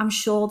 I'm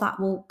sure that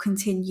will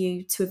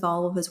continue to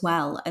evolve as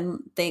well,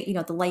 and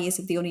the layers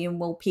of the onion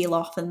will peel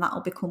off, and that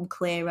will become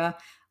clearer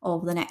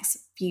over the next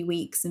few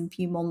weeks and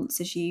few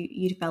months as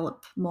you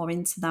develop more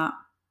into that.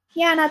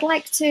 Yeah, and I'd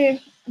like to,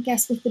 I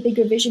guess, with the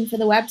bigger vision for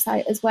the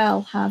website as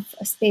well, have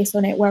a space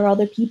on it where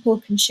other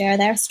people can share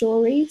their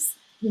stories,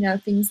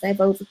 things they've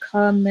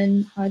overcome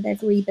and how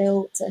they've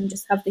rebuilt, and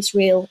just have this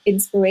real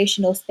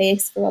inspirational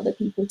space for other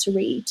people to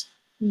read.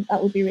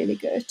 That would be really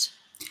good.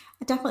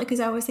 Definitely, because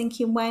I was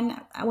thinking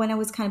when I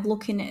was kind of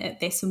looking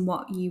at this and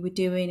what you were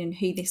doing and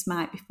who this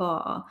might be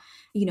for,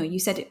 you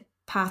said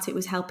it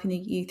was helping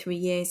you 3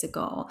 years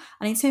ago,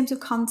 and in terms of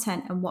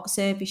content and what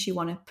service you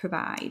want to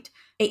provide,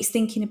 it's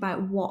thinking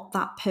about what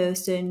that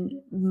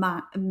person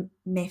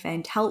may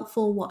find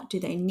helpful, what do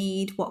they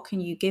need, what can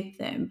you give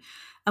them,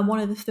 and one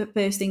of the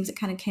first things that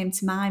kind of came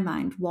to my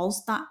mind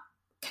was that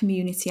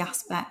community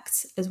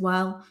aspect as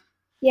well.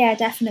 Yeah,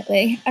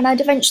 definitely. And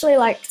I'd eventually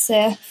like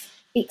to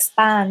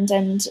expand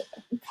and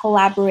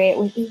collaborate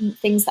with even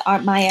things that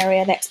aren't my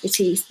area of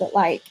expertise, but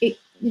like it,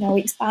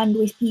 expand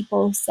with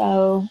people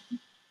so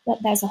that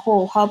there's a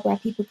whole hub where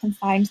people can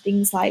find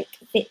things like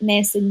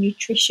fitness and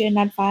nutrition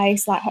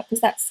advice, like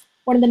because that's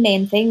one of the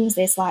main things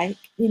is like,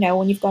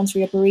 when you've gone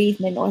through a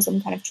bereavement or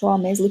some kind of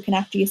trauma is looking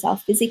after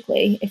yourself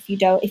physically. If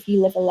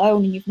you live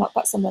alone and you've not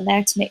got someone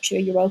there to make sure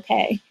you're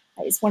okay,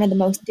 it's one of the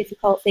most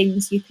difficult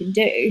things you can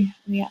do.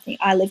 I mean, I think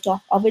I lived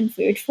off oven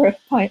food for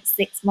about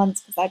 6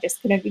 months because I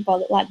just couldn't be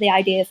bothered. Like the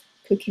idea of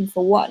cooking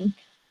for one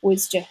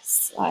was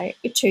just like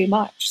too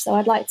much. So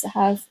I'd like to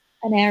have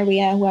an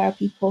area where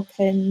people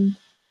can,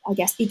 I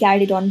guess, be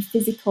guided on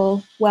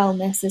physical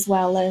wellness as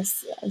well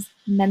as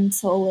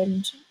mental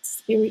and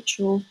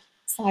spiritual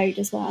side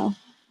as well.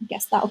 I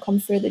guess that'll come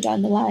further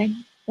down the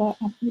line, but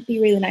it'd be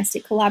really nice to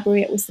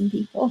collaborate with some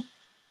people.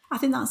 I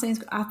think that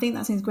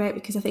sounds great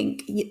because I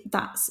think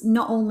that's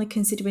not only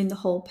considering the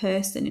whole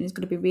person and is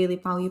going to be really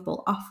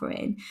valuable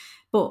offering,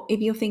 but if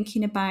you're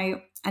thinking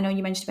about, I know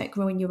you mentioned about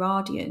growing your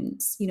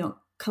audience,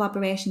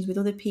 collaborations with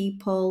other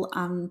people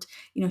and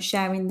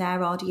sharing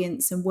their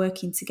audience and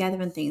working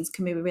together and things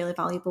can be a really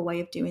valuable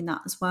way of doing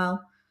that as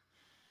well.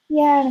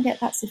 Yeah, and I get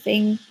that's the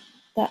thing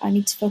that I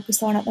need to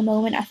focus on at the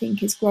moment. I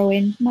think is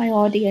growing my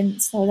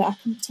audience so that I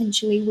can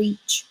potentially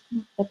reach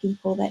the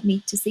people that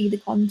need to see the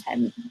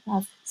content.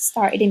 I've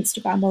started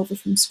Instagram over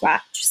from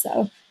scratch,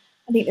 so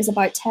I think there's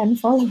about 10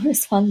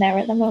 followers on there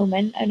at the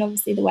moment, and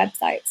obviously the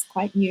website's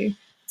quite new.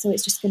 So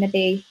it's just going to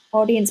be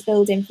audience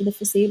building for the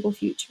foreseeable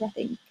future, I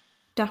think.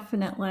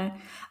 Definitely.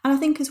 And I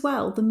think as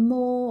well, the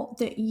more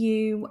that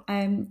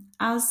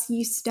as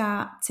you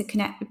start to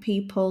connect with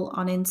people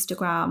on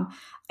Instagram,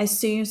 as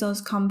soon as those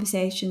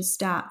conversations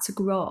start to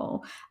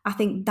grow, I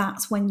think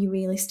that's when you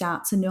really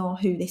start to know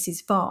who this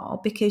is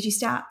for because you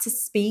start to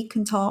speak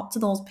and talk to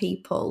those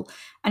people.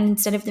 And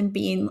instead of them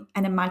being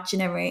an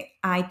imaginary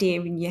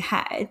idea in your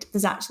head,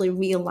 there's actually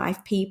real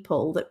life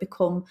people that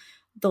become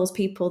those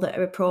people that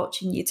are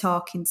approaching you,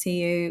 talking to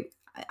you,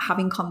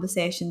 having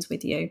conversations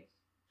with you.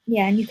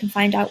 Yeah, and you can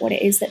find out what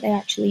it is that they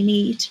actually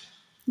need.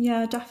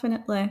 Yeah,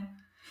 definitely.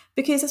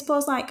 Because I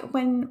suppose, like,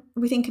 when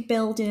we think of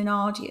building an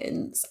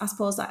audience, I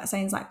suppose that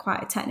sounds like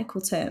quite a technical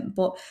term,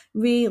 but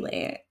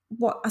really,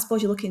 what I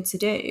suppose you're looking to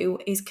do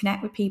is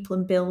connect with people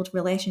and build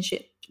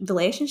relationships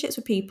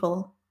with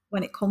people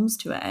when it comes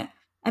to it.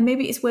 And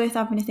maybe it's worth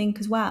having a think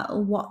as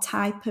well what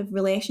type of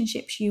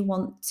relationships you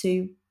want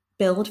to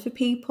build for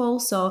people.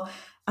 So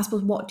I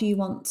suppose what do you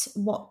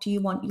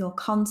want your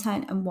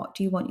content and what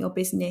do you want your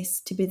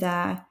business to be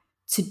there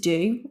to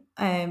do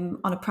on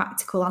a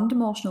practical and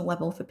emotional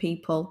level for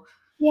people.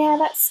 Yeah,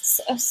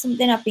 that's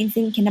something I've been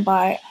thinking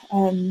about.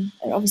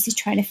 Obviously,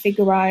 trying to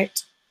figure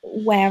out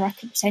where I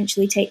could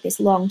potentially take this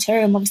long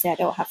term. Obviously, I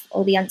don't have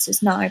all the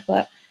answers now,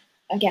 but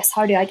I guess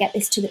how do I get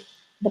this to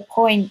the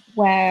point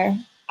where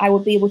I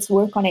would be able to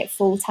work on it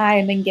full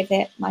time and give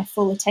it my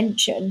full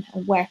attention?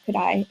 And where could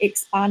I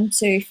expand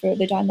to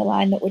further down the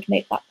line that would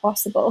make that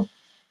possible?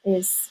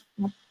 Is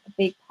a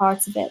big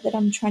part of it that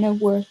I'm trying to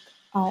work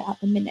out at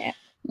the minute.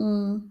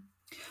 Mm.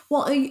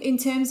 Well, in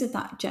terms of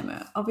that,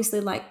 Gemma, obviously,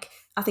 like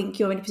I think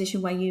you're in a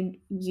position where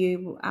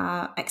you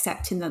are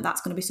accepting that that's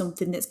going to be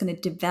something that's going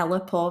to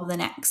develop over the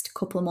next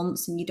couple of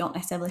months, and you don't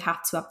necessarily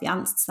have to have the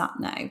answer to that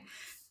now.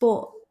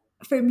 But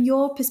from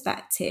your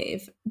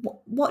perspective,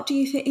 what do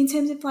you think in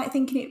terms of like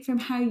thinking it from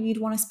how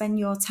you'd want to spend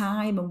your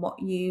time and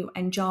what you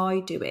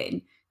enjoy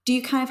doing? Do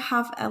you kind of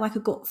have like a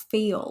gut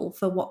feel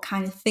for what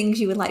kind of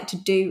things you would like to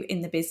do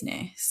in the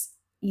business,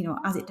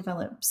 as it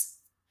develops?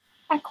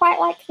 I quite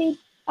like the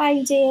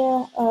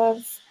idea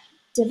of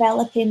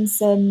developing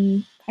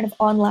some kind of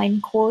online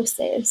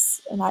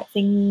courses, like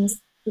things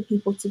for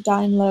people to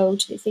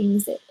download,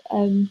 things that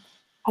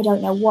I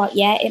don't know what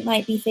yet. It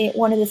might be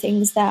one of the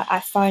things that I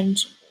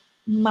found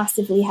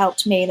massively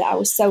helped me that I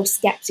was so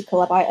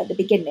skeptical about at the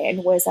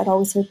beginning was I'd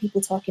always heard people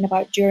talking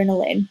about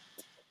journaling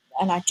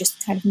and I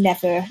just kind of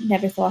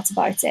never thought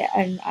about it.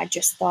 And I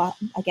just thought,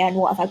 again,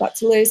 what have I got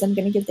to lose? I'm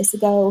going to give this a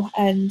go.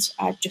 And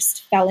I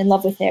just fell in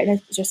love with it, and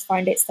I just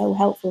find it so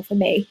helpful for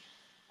me.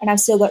 And I've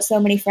still got so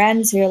many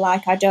friends who are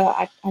like,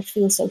 I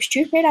feel so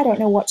stupid. I don't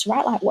know what to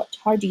write. Like,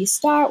 how do you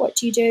start? What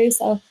do you do?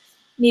 So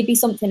maybe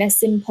something as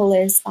simple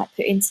as like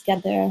putting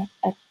together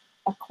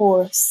a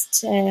course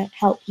to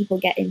help people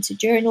get into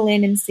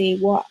journaling and see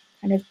what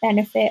kind of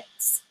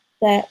benefits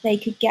that they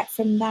could get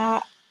from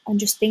that, and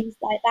just things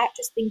like that.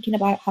 Just thinking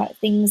about how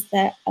things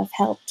that have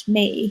helped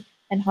me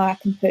and how I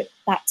can put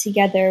that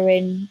together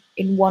in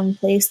one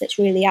place that's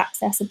really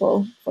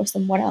accessible for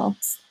someone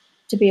else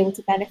to be able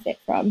to benefit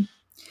from.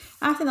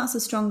 I think that's the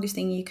strongest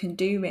thing you can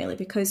do, really,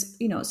 because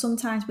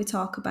sometimes we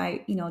talk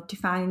about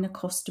defining a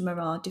customer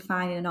or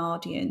defining an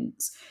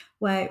audience,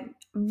 where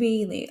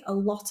really a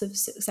lot of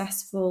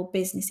successful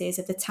businesses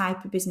are the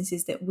type of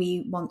businesses that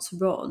we want to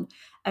run,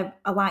 are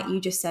like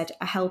you just said,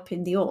 are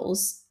helping the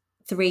us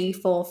 3,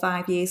 4,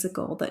 5 years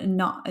ago that are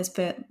not as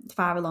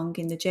far along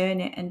in the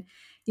journey, and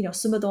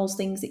some of those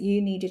things that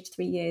you needed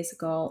 3 years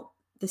ago.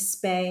 The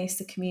space,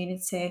 the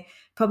community,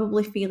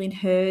 probably feeling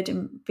heard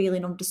and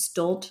feeling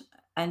understood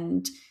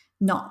and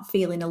not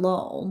feeling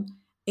alone,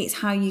 it's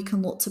how you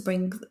can look to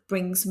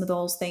bring some of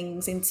those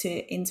things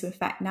into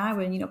effect now.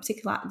 And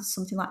particularly like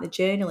something like the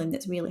journaling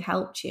that's really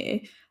helped you.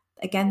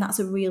 Again, that's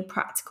a real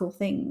practical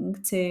thing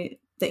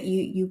that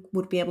you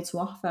would be able to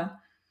offer.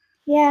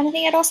 Yeah, and I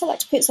think I'd also like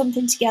to put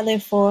something together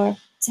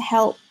to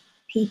help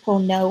people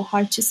know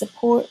how to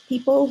support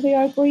people who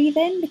are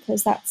grieving,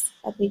 because that's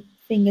a big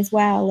thing as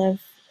well. Of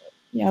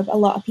a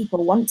lot of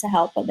people want to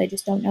help, but they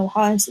just don't know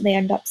how, so they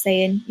end up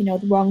saying the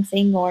wrong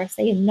thing or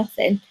saying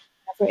nothing.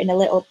 I've written a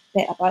little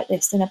bit about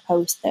this in a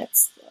post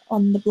that's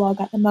on the blog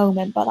at the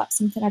moment, but that's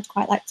something I'd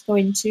quite like to go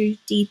into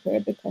deeper,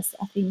 because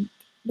I think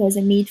there's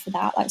a need for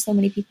that. Like, so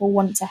many people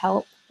want to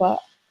help, but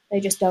they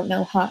just don't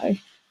know how.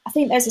 I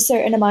think there's a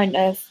certain amount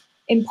of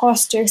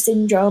imposter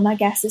syndrome, I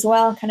guess, as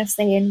well, kind of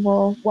saying,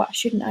 well, what,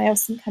 shouldn't I have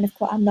some kind of,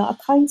 I'm not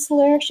a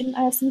counsellor, shouldn't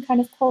I have some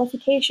kind of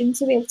qualification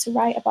to be able to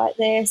write about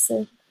this?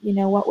 Or,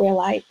 what we're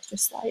like,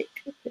 just like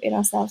putting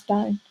ourselves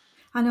down.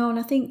 I know, and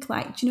I think,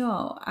 like,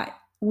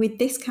 with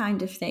this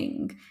kind of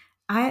thing,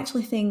 I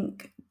actually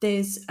think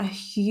there's a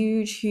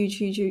huge, huge,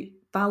 huge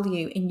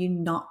value in you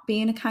not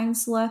being a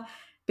counsellor,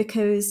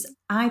 because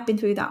I've been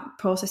through that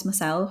process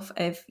myself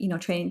of,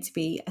 training to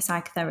be a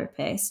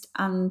psychotherapist.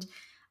 And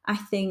I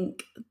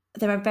think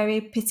there are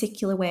very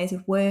particular ways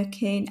of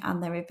working,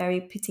 and there are very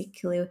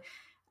particular,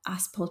 I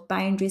suppose,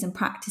 boundaries and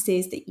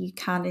practices that you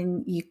can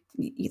and you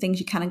things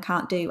you can and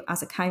can't do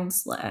as a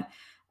counsellor.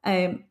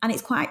 And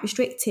it's quite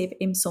restrictive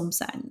in some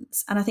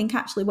sense. And I think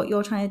actually what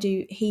you're trying to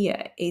do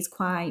here is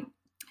quite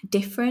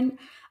different.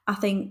 I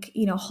think,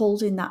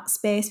 holding that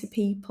space for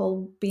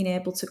people, being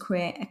able to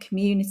create a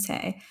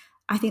community,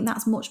 I think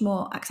that's much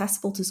more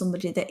accessible to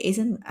somebody that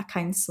isn't a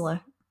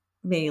counsellor,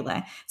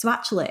 really. So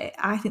actually,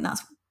 I think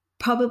that's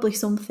probably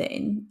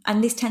something,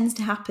 and this tends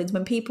to happen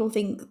when people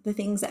think the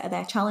things that are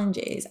their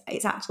challenges,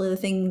 it's actually the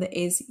thing that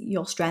is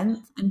your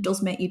strength and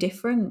does make you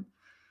different.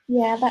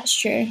 Yeah, that's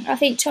true. I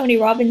think Tony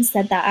Robbins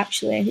said that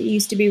actually. He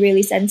used to be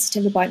really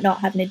sensitive about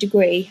not having a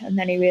degree, and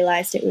then he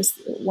realized it was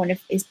one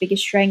of his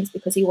biggest strengths,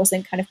 because he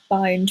wasn't kind of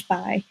bound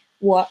by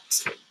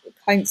what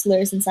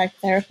counselors and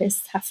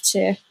psychotherapists have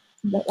to,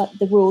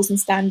 the rules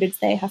and standards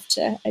they have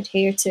to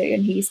adhere to,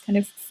 and he's kind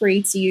of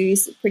free to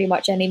use pretty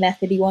much any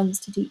method he wants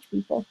to teach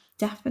people.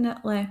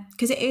 Definitely.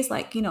 Because it is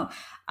like,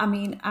 I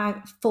mean,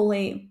 I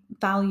fully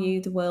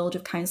value the world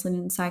of counselling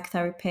and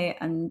psychotherapy,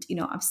 and,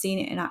 I've seen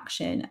it in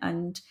action.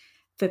 And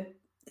for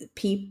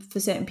for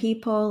certain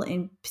people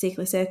in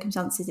particular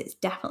circumstances, it's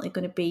definitely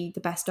going to be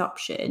the best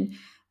option.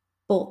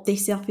 But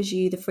this offers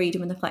you the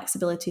freedom and the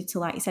flexibility to,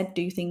 like you said,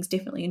 do things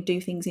differently and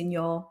do things in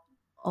your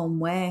own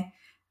way.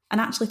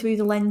 And actually through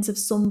the lens of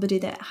somebody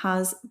that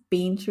has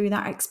been through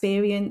that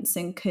experience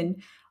and can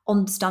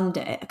understand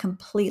it at a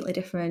completely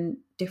different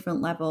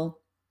level.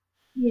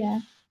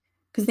 Yeah.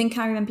 Because I think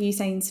I remember you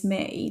saying to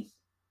me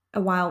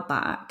a while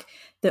back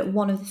that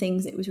one of the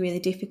things that was really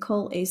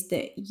difficult is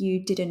that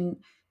you didn't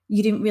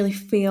really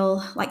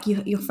feel like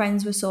your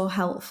friends were so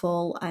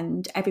helpful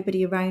and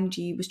everybody around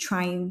you was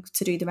trying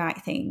to do the right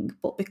thing,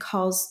 but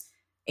because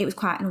it was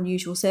quite an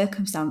unusual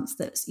circumstance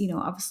that's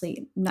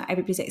obviously not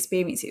everybody's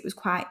experience,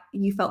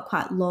 you felt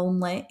quite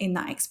lonely in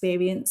that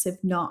experience of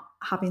not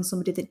having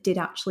somebody that did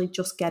actually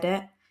just get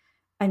it.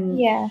 and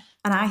Yeah.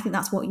 and I think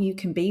that's what you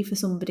can be for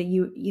somebody,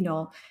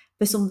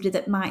 for somebody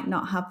that might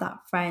not have that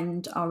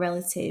friend or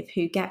relative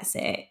who gets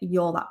it.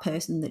 You're that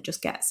person that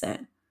just gets it.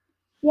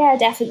 Yeah,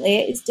 definitely.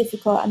 It's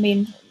difficult. I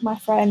mean, my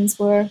friends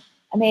were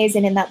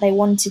amazing in that they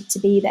wanted to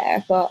be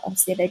there, but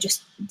obviously they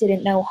just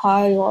didn't know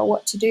how or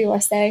what to do, I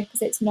say,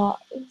 because it's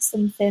not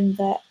something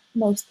that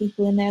most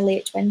people in their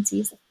late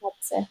 20s have had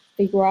to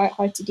figure out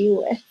how to deal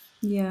with.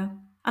 Yeah.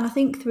 And I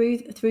think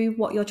through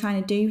what you're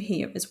trying to do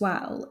here as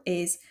well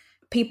is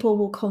people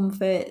will come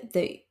for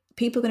the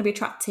people are going to be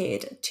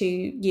attracted to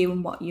you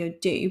and what you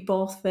do,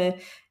 both for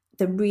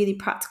the really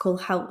practical,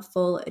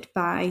 helpful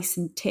advice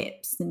and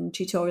tips and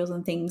tutorials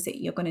and things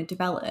that you're going to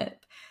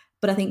develop.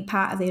 But I think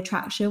part of the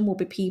attraction will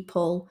be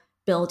people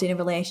building a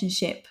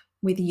relationship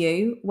with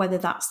you, whether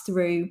that's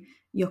through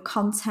your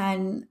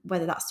content,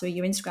 whether that's through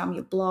your Instagram,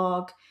 your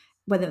blog,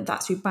 whether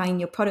that's through buying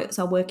your products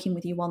or working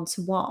with you one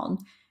to one.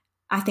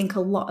 I think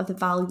a lot of the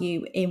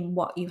value in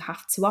what you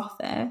have to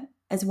offer,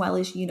 as well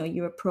as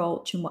your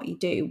approach and what you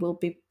do, will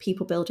be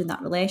people building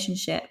that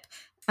relationship.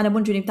 And I'm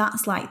wondering if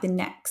that's like the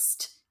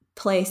next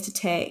place to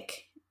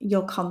take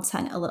your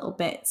content a little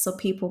bit, so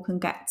people can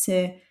get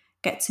to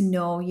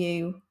know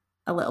you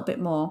a little bit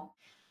more.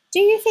 Do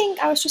you think,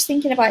 I was just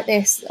thinking about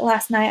this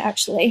last night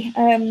actually,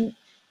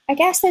 I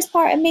guess this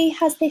part of me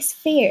has this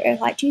fear,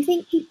 like, do you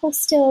think people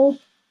still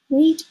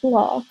read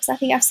blogs? I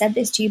think I've said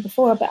this to you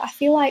before, but I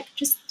feel like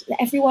just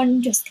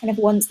everyone just kind of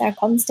wants their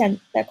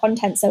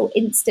content so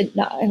instant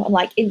now on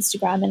like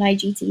Instagram and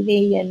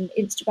IGTV and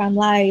Instagram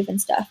Live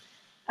and stuff.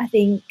 I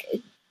think,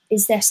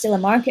 is there still a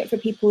market for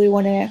people who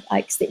want to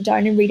like sit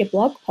down and read a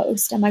blog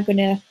post?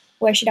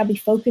 Where should I be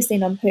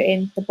focusing on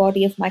putting the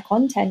body of my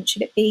content?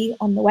 Should it be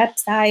on the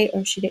website,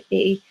 or should it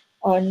be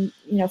on,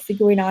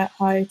 figuring out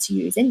how to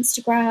use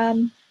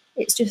Instagram?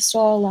 It's just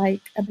all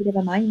like a bit of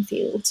a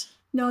minefield.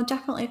 No,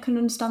 definitely, I can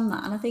understand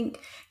that. And I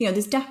think,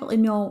 there's definitely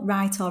no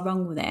right or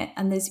wrong with it.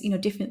 And there's,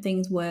 different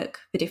things work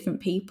for different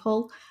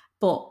people.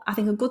 But I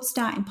think a good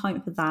starting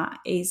point for that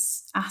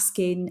is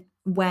asking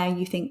where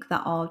you think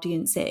that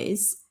audience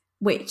is,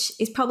 which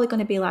is probably going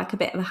to be like a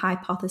bit of a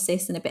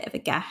hypothesis and a bit of a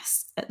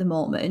guess at the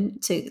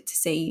moment to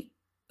see,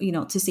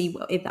 to see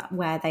if that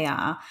where they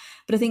are.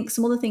 But I think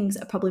some other things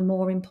that are probably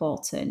more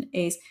important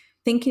is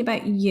thinking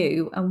about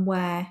you and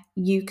where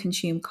you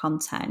consume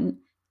content,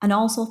 and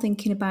also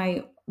thinking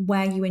about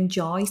where you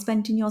enjoy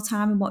spending your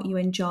time and what you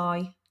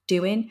enjoy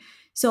doing.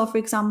 So, for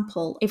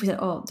example, if we said,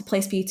 "Oh, the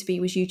place for you to be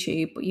was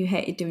YouTube," but you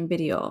hated doing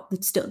video,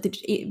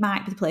 it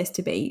might be the place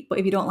to be. But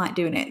if you don't like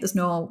doing it, there's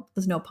no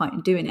point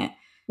in doing it.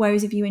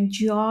 Whereas if you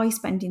enjoy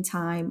spending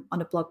time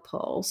on a blog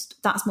post,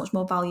 that's much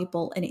more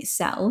valuable in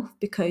itself,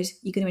 because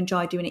you're going to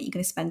enjoy doing it, you're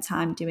going to spend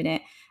time doing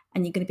it,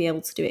 and you're going to be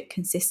able to do it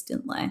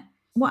consistently.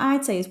 What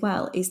I'd say as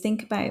well is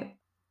think about,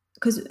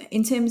 because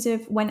in terms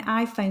of when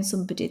I found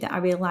somebody that I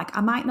really like,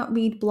 I might not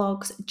read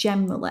blogs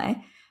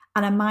generally,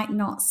 and I might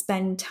not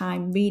spend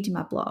time reading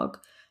my blog,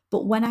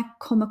 but when I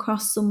come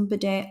across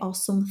somebody or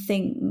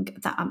something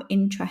that I'm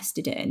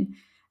interested in,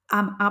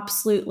 I'm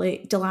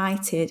absolutely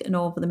delighted and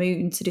over the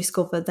moon to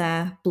discover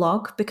their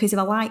blog, because if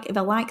I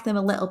like them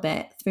a little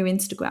bit through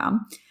Instagram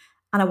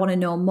and I want to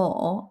know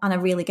more and I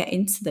really get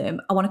into them,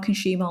 I want to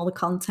consume all the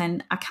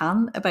content I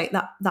can about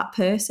that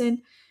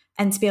person.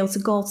 And to be able to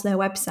go to their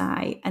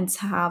website and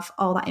to have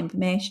all that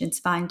information and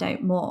to find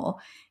out more,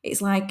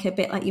 it's like a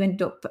bit like you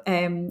end up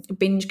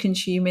binge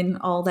consuming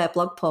all their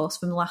blog posts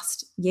from the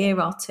last year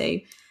or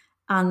two.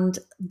 And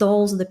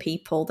those are the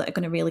people that are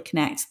going to really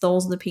connect.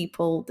 Those are the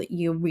people that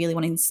you're really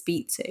wanting to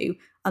speak to.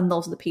 And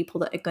those are the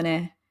people that are going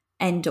to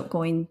end up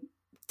going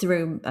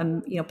through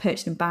and,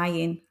 purchasing and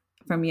buying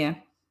from you.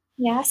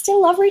 Yeah, I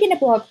still love reading a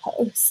blog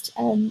post.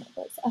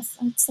 But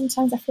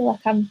sometimes I feel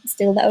like I'm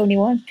still the only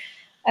one.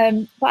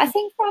 But I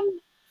think from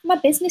a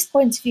business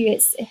point of view,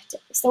 it's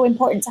so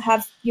important to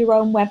have your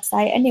own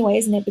website anyway,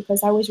 isn't it?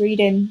 Because I was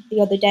reading the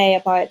other day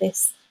about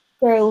this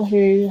girl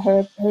who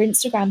her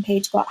Instagram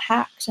page got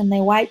hacked and they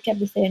wiped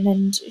everything,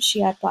 and she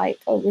had like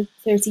over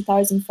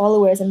 30,000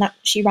 followers, and that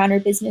she ran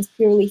her business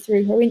purely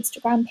through her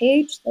Instagram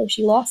page, so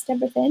she lost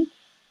everything.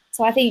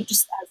 So I think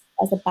just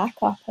as a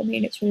backup, I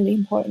mean, it's really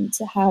important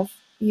to have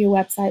your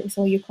website with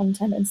all your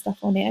content and stuff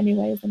on it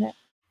anyway, isn't it?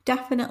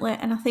 Definitely.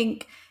 And I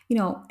think,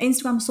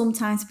 Instagram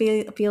sometimes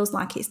feels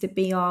like it's the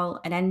be all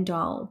and end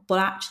all, but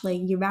actually,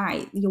 you're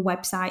right. Your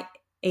website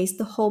is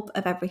the hub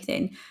of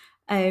everything.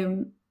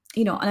 Um,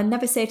 and I'd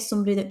never say to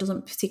somebody that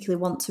doesn't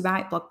particularly want to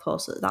write blog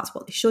posts that that's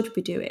what they should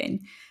be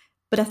doing.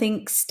 But I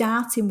think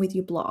starting with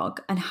your blog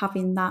and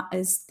having that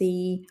as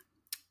the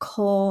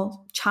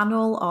core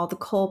channel or the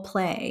core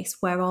place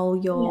where all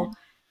Yeah. your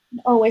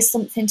Always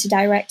something to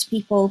direct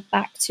people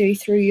back to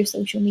through your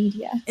social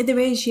media. there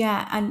is,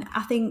 yeah. And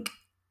I think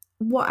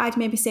what I'd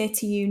maybe say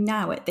to you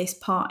now at this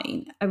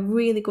point, a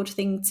really good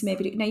thing to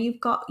maybe do. Now you've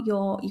got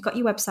your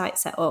website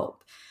set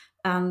up,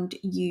 and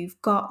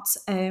you've got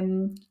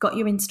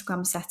your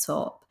Instagram set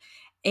up.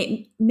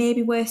 It may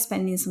be worth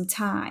spending some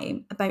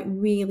time about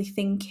really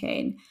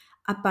thinking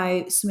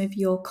about some of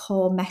your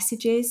core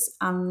messages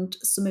and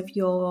some of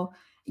your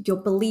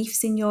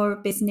beliefs in your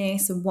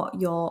business and what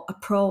your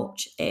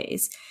approach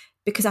is,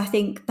 because I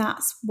think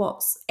that's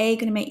what's A,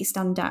 going to make you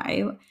stand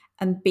out,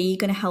 and B,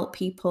 going to help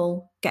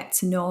people get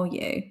to know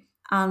you.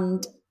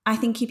 And I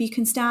think if you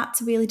can start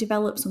to really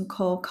develop some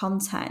core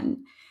content,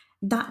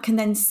 that can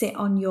then sit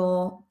on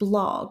your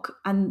blog,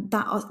 and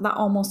that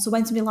almost, so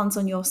when somebody lands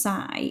on your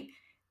site,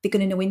 they're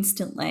going to know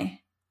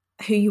instantly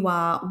who you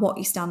are, what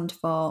you stand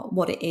for,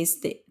 what it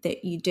is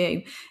that you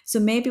do. So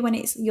maybe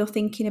when you're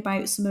thinking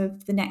about some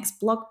of the next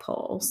blog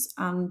posts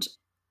and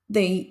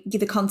the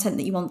content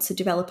that you want to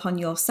develop on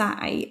your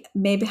site,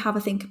 maybe have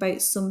a think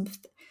about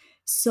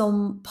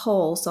some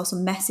posts or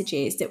some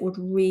messages that would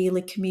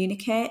really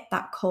communicate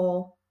that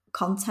core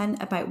content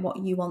about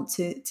what you want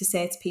to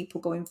say to people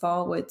going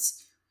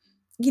forwards.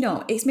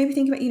 It's maybe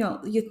think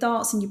about, your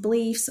thoughts and your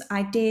beliefs,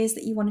 ideas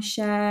that you want to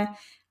share,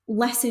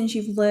 lessons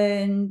you've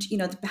learned,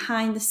 the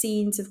behind the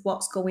scenes of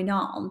what's going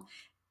on.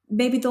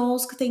 Maybe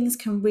those things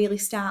can really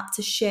start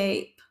to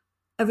shape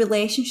a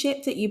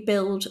relationship that you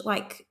build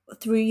like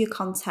through your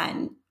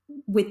content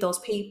with those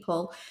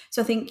people.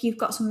 So I think you've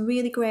got some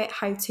really great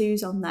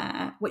how-tos on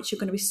there, which are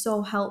going to be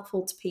so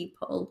helpful to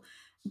people.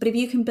 But if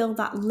you can build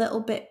that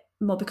little bit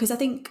more, because I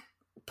think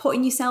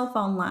putting yourself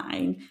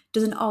online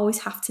doesn't always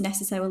have to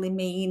necessarily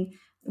mean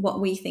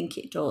what we think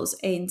it does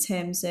in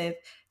terms of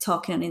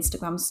talking on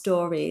Instagram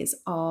stories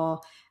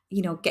or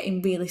getting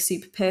really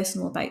super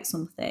personal about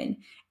something.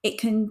 It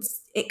can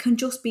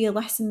just be a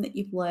lesson that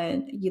you've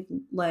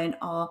learned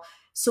or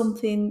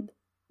something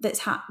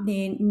that's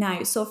happening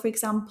now. So for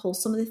example,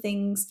 some of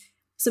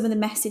the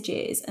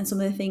messages and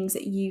some of the things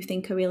that you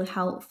think are really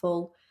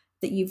helpful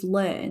that you've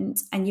learned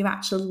and you're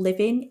actually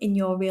living in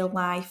your real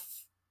life,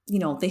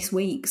 this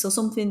week. So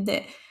something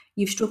that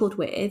you've struggled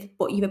with,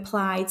 but you've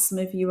applied some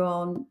of your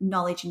own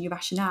knowledge and your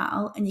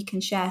rationale, and you can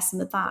share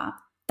some of that.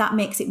 That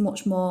makes it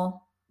much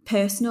more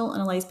personal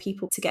and allows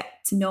people to get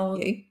to know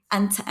you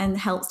and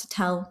helps to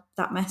tell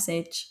that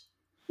message.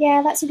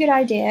 Yeah, that's a good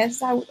idea.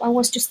 So I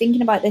was just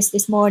thinking about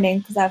this morning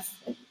because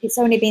it's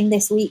only been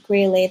this week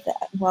really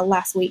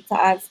last week that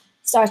I've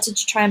started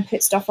to try and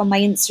put stuff on my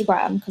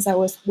Instagram because I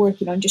was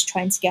working on just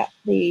trying to get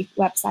the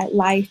website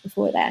live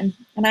before then.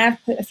 And I have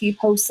put a few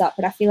posts up,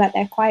 but I feel like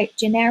they're quite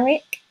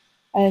generic.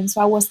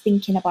 So I was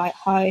thinking about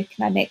how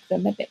can I make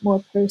them a bit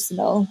more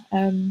personal.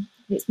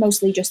 It's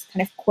mostly just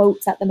kind of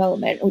quotes at the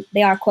moment.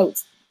 They are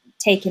quotes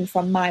taken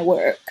from my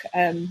work,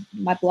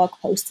 my blog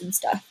posts and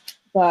stuff.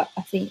 But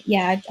I think,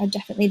 yeah, I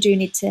definitely do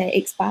need to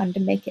expand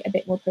and make it a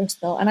bit more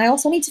personal. And I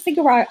also need to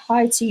figure out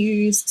how to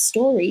use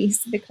stories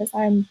because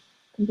I'm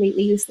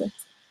completely useless.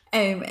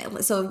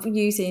 So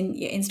using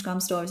your Instagram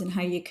stories and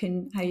how you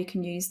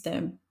can use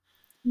them.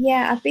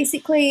 Yeah,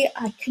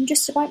 I can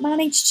just about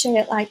manage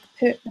to like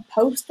put the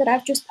post that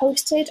I've just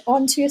posted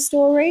onto a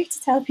story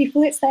to tell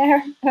people it's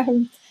there.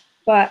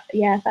 But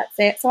yeah, that's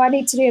it. So I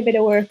need to do a bit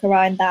of work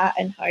around that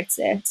and how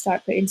to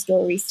start putting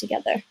stories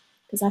together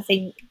because I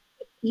think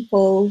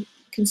people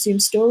consume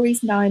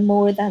stories now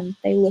more than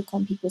they look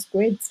on people's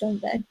grids, don't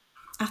they?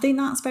 I think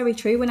that's very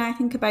true. When I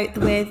think about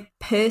the way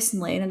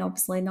personally, and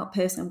obviously not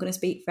personally, I'm going to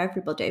speak for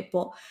everybody,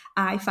 but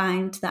I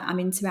find that I'm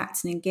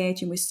interacting and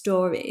engaging with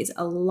stories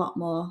a lot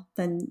more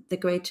than the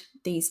grid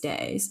these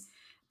days.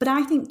 But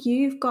I think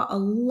you've got a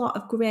lot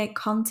of great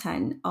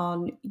content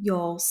on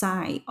your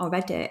site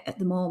already at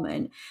the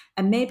moment.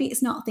 And maybe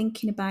it's not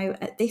thinking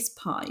about at this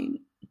point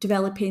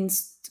developing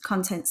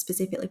content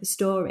specifically for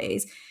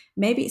stories.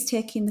 Maybe it's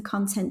taking the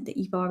content that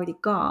you've already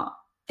got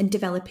and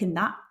developing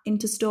that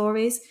into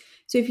stories.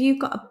 So if you've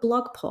got a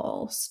blog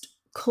post,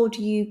 could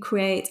you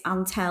create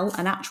and tell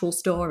an actual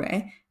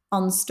story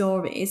on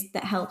stories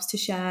that helps to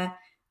share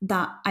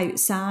that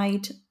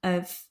outside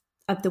of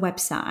the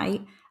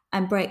website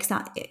and breaks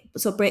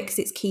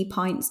its key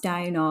points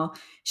down or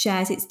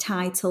shares its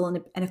title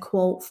and a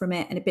quote from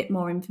it and a bit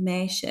more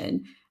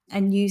information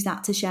and use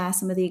that to share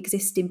some of the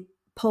existing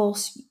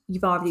posts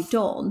you've already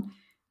done,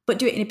 but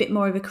do it in a bit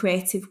more of a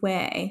creative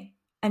way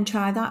and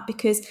try that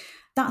because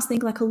that's the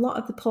thing, like a lot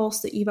of the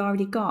posts that you've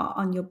already got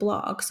on your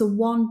blog. So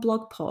one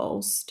blog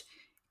post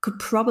could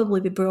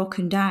probably be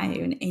broken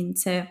down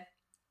into,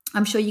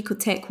 I'm sure you could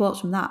take quotes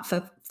from that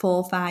for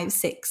 4, 5,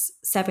 6,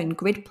 7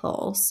 grid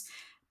posts,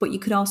 but you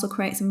could also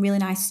create some really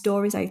nice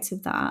stories out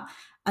of that.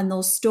 And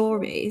those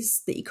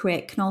stories that you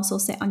create can also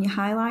sit on your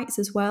highlights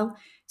as well.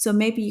 So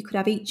maybe you could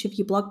have each of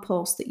your blog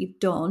posts that you've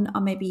done, or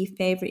maybe your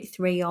favourite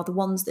 3, or the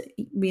ones that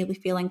you really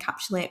feel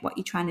encapsulate what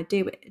you're trying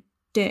to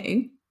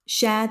do,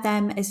 share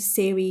them as a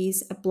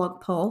series of blog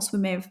posts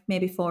with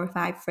maybe 4 or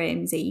 5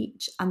 frames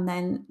each, and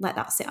then let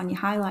that sit on your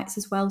highlights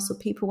as well. So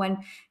when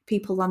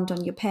people land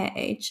on your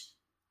page,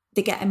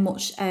 they get a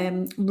much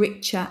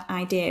richer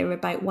idea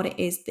about what it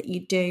is that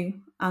you do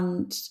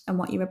and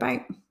what you're about.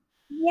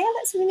 Yeah,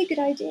 that's a really good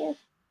idea.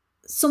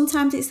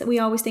 Sometimes it's that we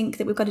always think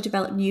that we've got to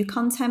develop new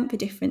content for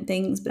different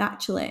things, but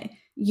actually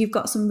you've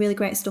got some really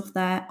great stuff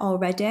there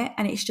already,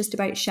 and it's just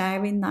about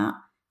sharing that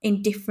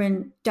in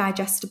different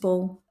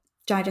digestible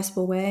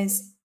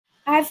ways.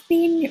 I've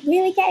been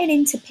really getting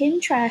into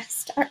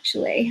Pinterest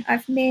actually.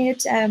 I've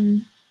made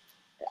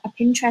a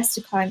Pinterest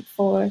account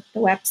for the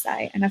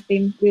website and I've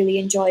been really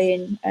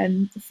enjoying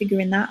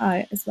figuring that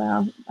out as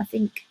well. I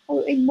think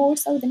probably more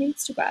so than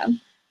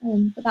Instagram,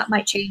 but that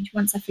might change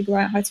once I figure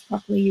out how to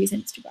properly use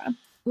Instagram.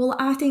 Well,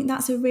 I think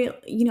that's a real,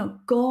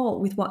 go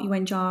with what you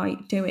enjoy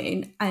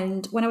doing.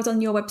 And when I was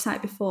on your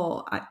website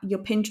before, your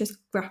Pinterest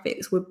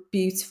graphics were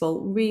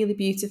beautiful, really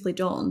beautifully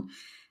done.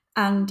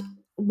 And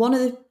one of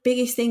the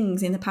biggest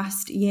things in the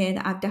past year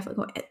that I've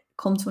definitely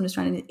come to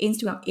understand is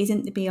Instagram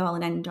isn't the be all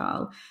and end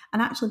all.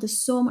 And actually, there's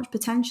so much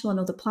potential on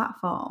other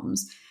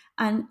platforms.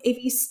 And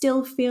if you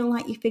still feel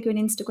like you're figuring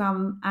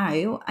Instagram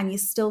out and you're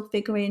still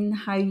figuring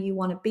how you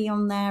want to be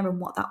on there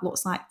and what that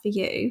looks like for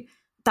you,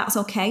 that's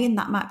okay. And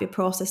that might be a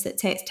process that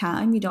takes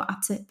time. You don't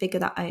have to figure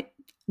that out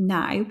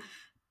now.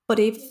 But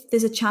if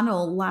there's a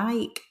channel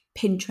like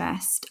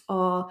Pinterest,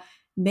 or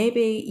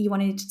maybe you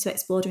wanted to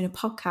explore doing a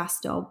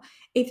podcast, or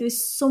if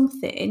there's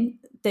something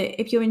that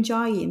if you're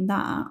enjoying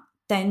that,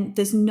 then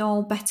there's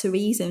no better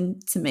reason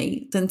to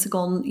me than to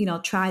go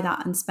and try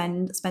that and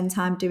spend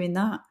time doing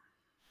that.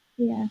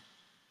 Yeah,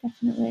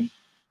 definitely.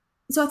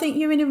 So I think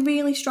you're in a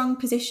really strong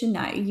position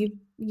now.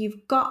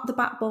 You've got the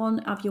backbone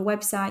of your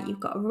website. You've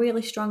got a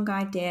really strong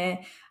idea,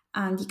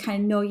 and you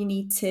kind of know you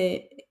need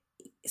to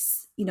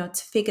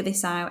figure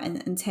this out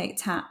and take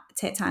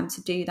time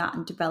to do that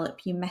and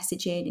develop your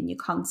messaging and your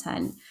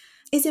content.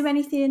 Is there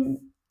anything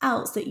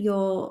else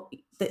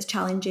that's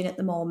challenging at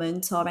the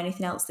moment, or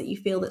anything else that you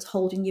feel that's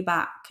holding you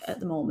back at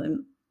the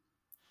moment?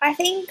 I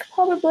think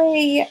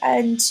probably,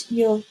 and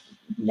you'll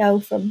know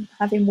from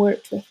having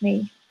worked with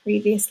me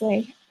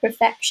previously,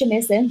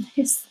 perfectionism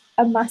is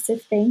a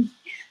massive thing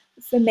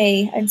for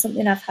me and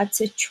something I've had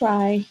to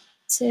try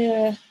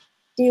to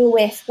deal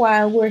with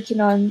while working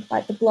on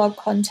like the blog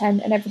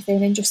content and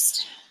everything, and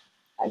just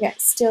I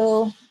get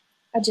still,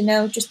 I don't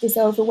know, just this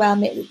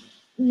overwhelming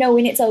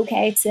knowing it's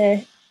okay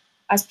to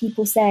as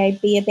people say,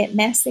 be a bit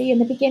messy in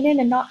the beginning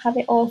and not have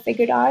it all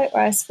figured out.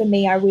 Whereas for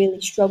me, I really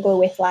struggle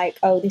with like,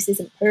 oh, this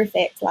isn't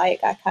perfect. Like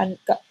I can't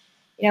go,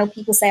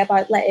 people say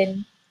about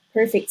letting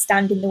perfect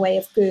stand in the way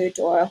of good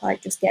or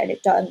like just getting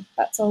it done.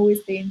 That's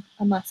always been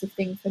a massive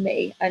thing for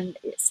me. And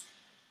it's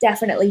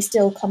definitely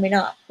still coming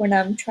up when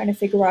I'm trying to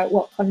figure out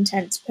what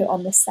content to put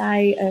on the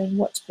site and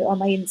what to put on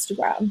my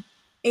Instagram.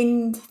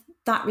 In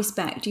that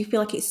respect, do you feel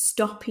like it's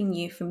stopping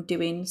you from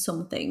doing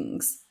some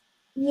things?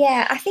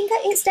 Yeah, I think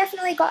that it's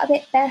definitely got a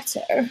bit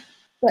better,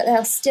 but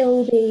there'll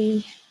still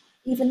be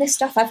even the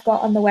stuff I've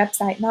got on the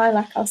website now,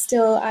 like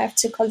I have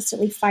to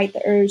constantly fight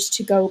the urge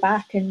to go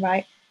back and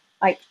write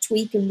like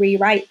tweak and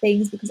rewrite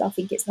things because I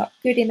think it's not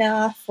good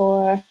enough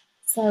or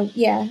so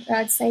yeah,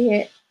 I'd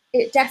say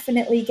it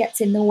definitely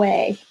gets in the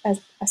way as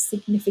a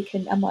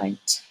significant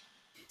amount.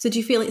 So do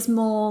you feel it's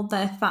more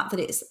the fact that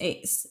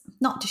it's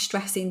not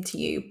distressing to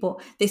you, but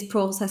this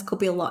process could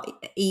be a lot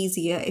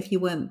easier if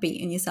you weren't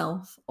beating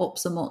yourself up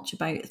so much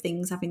about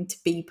things having to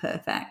be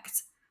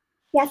perfect?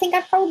 Yeah, I think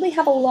I probably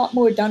have a lot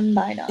more done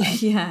by now.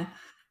 Yeah.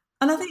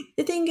 And I think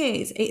the thing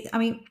is, I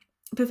mean,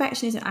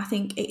 perfectionism, I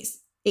think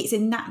it's a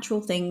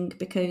natural thing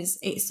because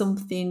it's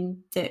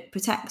something that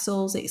protects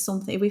us. It's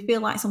something, if we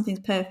feel like something's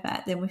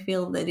perfect, then we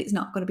feel that it's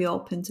not going to be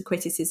open to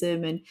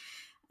criticism and,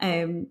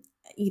 um,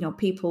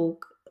 people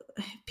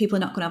are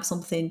not going to have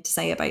something to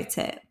say about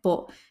it.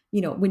 But,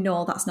 we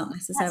know that's not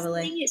That's the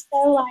necessarily. thing, it's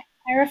so like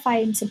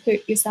terrifying to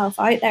put yourself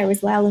out there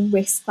as well and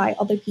risk like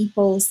other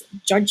people's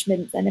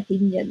judgments and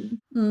opinions.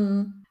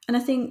 And I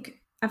think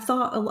I've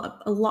thought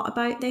a lot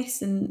about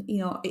this, and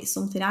it's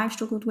something I've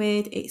struggled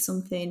with. It's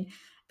something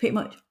pretty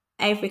much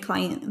every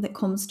client that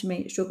comes to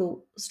me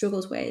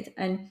struggles with.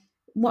 And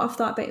what I've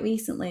thought about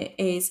recently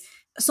is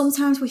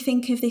sometimes we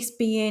think of this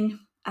being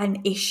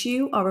an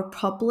issue or a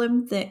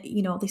problem, that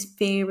this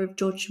fear of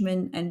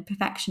judgment and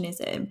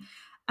perfectionism.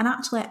 And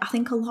actually, I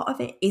think a lot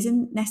of it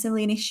isn't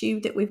necessarily an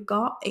issue that we've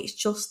got. It's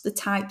just the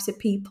types of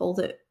people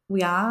that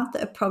we are,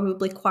 that are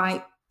probably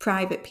quite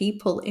private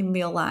people in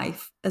real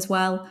life as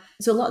well.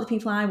 So a lot of the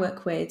people I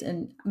work with,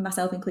 and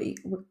myself included,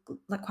 we're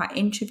like quite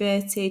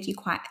introverted, you're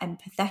quite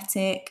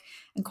empathetic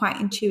and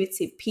quite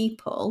intuitive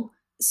people.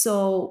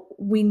 So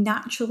we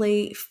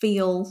naturally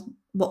feel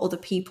what other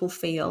people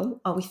feel,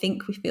 or we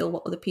think we feel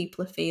what other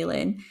people are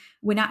feeling.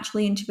 We're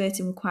naturally introverted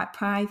and we're quite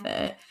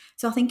private.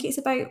 So I think it's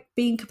about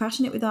being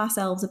compassionate with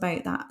ourselves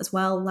about that as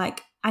well.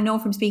 Like, I know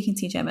from speaking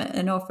to you, Gemma, and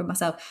I know from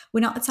myself, we're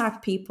not the type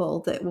of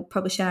people that will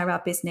probably share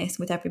our business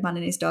with every man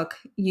and his dog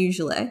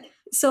usually.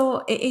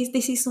 So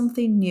this is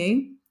something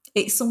new.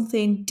 It's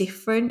something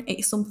different.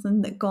 It's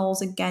something that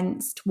goes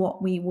against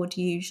what we would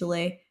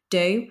usually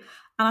do.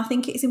 And I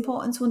think it's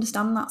important to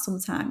understand that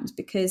sometimes,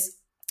 because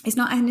it's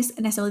not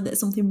necessarily that there's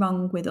something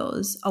wrong with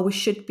us, or we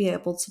should be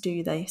able to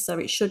do this, or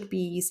it should be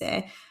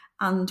easy,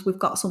 and we've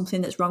got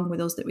something that's wrong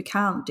with us that we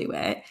can't do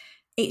it.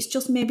 It's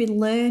just maybe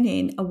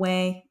learning a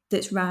way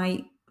that's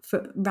right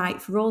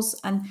for us.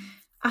 And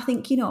I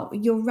think,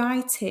 you're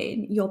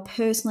writing your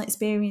personal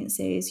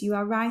experiences, you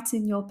are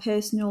writing your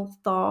personal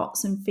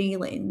thoughts and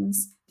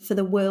feelings for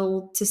the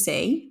world to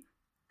see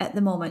at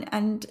the moment.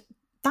 And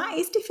that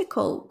is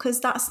difficult, because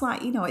that's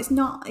like, it's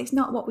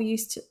not what we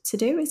used to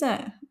do, is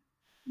it?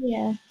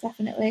 Yeah,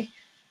 definitely.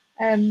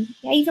 Yeah,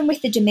 even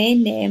with the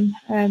domain name,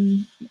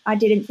 I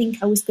didn't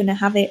think I was going to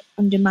have it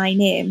under my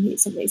name.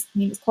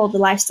 It's called the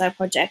Lifestyle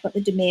Project, but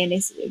the domain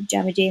is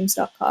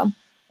gemmajames.com.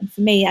 And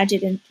for me, I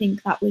didn't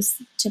think that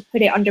was to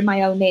put it under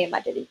my own name.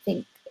 I didn't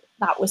think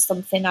that was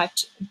something I'd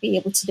be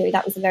able to do.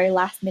 That was a very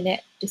last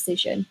minute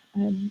decision,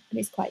 and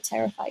it's quite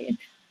terrifying.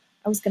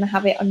 I was going to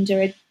have it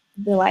under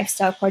the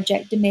Lifestyle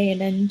Project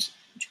domain and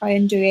try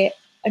and do it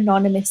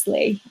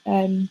anonymously.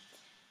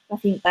 I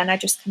think then I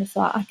just kind of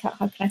thought, how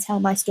can I tell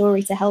my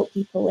story to help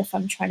people if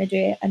I'm trying to do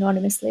it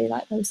anonymously?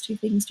 Like those two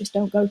things just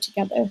don't go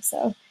together.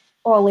 So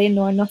all in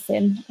or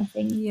nothing, I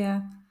think.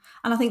 Yeah.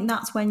 And I think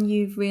that's when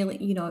you've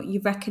really,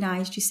 you've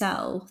recognized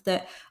yourself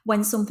that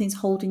when something's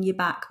holding you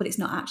back, but it's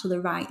not actually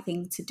the right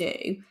thing to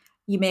do,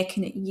 you're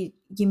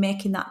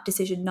making that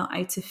decision not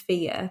out of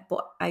fear,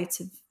 but out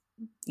of,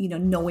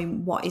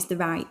 knowing what is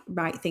the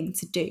right thing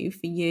to do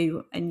for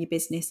you and your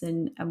business,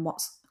 and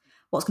what's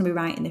going to be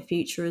right in the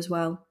future as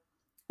well.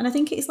 And I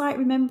think it's like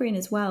remembering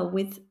as well,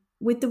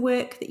 with the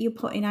work that you're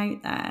putting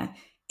out there,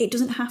 it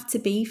doesn't have to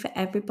be for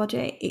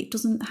everybody. It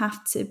doesn't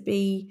have to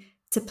be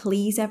to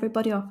please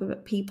everybody or for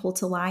people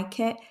to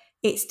like it.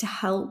 It's to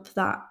help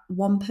that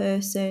one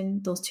person,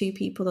 those two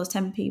people, those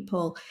 10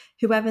 people,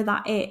 whoever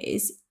that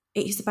is.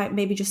 It's about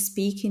maybe just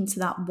speaking to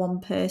that one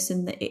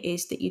person that it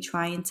is that you're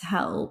trying to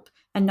help,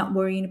 and not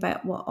worrying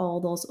about what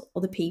all those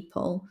other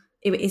people,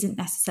 if it isn't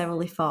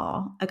necessarily for,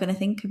 are going to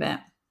think of it.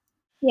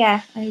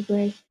 Yeah, I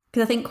agree.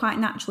 Because I think quite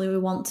naturally we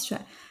want to try,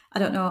 I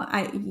don't know,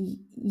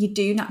 you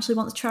do naturally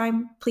want to try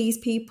and please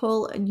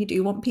people, and you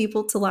do want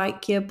people to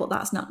like you, but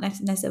that's not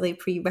necessarily a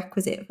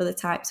prerequisite for the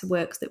types of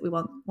works that we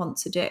want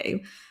to do.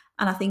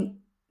 And I think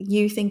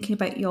you thinking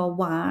about your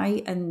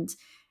why, and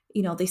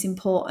this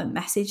important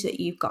message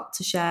that you've got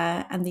to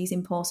share, and these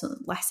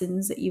important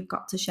lessons that you've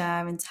got to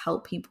share and to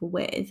help people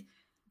with,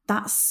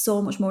 that's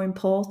so much more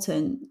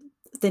important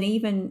than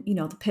even,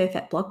 the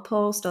perfect blog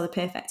post or the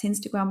perfect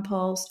Instagram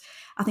post.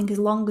 I think as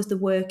long as the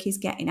work is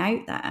getting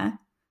out there,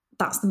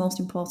 that's the most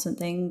important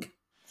thing.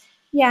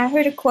 Yeah, I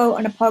heard a quote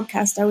on a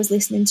podcast I was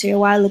listening to a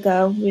while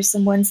ago where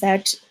someone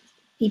said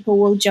people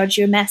will judge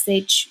your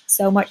message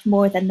so much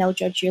more than they'll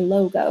judge your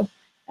logo.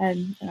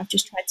 And I've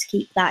just tried to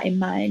keep that in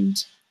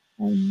mind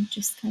and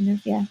just kind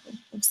of, yeah,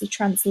 obviously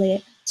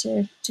translate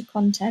to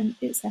content,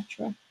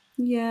 etc.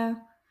 Yeah.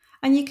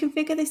 And you can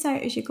figure this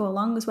out as you go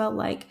along as well.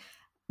 Like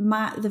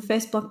the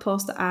first blog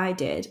post that I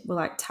did were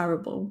like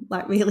terrible,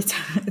 like really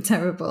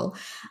terrible.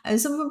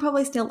 And some of them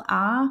probably still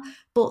are.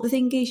 But the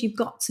thing is, you've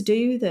got to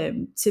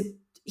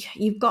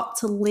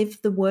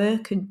live the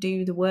work and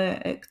do the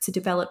work to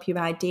develop your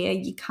idea.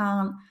 You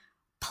can't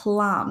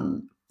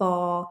plan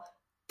for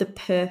the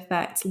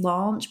perfect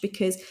launch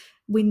because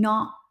we're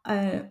not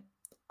a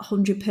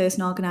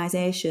 100-person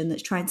organization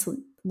that's trying to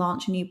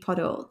launch a new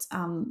product.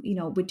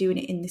 We're doing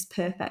it in this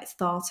perfect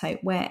thought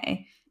out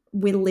way.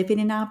 We're living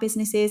in our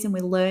businesses and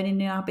we're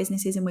learning in our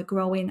businesses and we're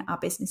growing our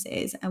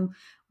businesses, and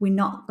we're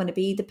not going to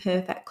be the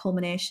perfect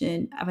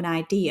culmination of an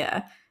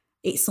idea.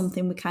 It's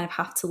something we kind of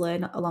have to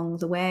learn along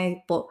the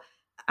way. But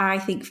I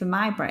think for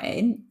my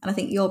brain, and I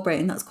think your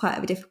brain, that's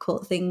quite a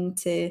difficult thing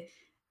to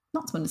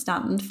not to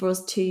understand, for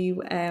us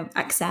to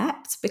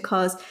accept,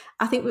 because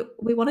I think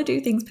we want to do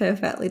things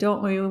perfectly,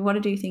 don't we? We want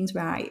to do things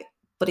right,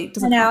 but it I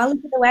doesn't know, have. I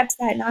look at the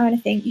website now and I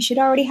think you should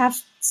already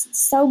have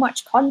so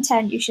much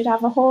content. You should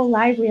have a whole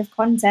library of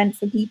content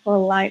for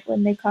people, like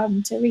when they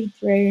come to read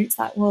through. It's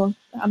like, well,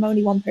 I'm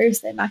only one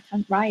person. I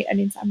can't write,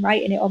 and I'm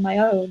writing it on my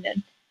own.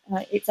 And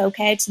it's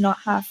okay to not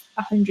have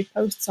 100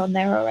 posts on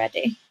there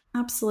already.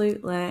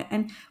 Absolutely.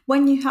 And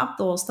when you have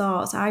those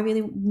thoughts, I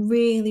really,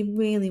 really,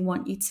 really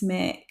want you to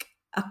make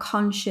a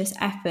conscious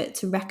effort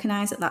to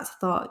recognize that that's a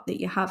thought that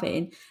you're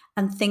having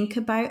and think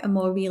about a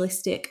more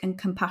realistic and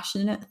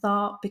compassionate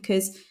thought.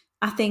 Because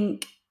I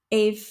think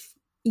if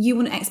you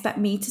wouldn't expect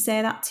me to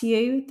say that to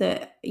you,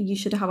 that you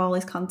should have all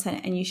this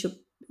content and you should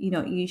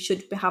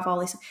have all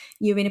this,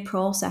 you're in a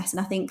process. And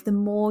I think the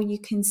more you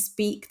can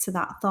speak to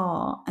that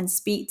thought and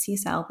speak to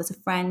yourself as a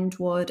friend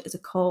would, as a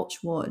coach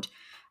would,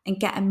 and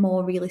get a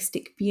more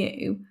realistic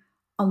view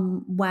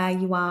on where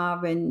you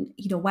are and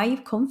where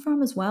you've come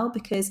from as well,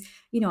 because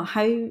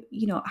how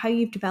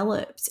you've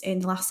developed in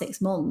the last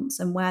 6 months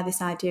and where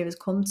this idea has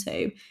come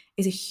to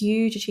is a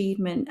huge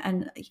achievement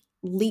and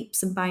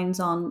leaps and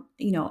bounds on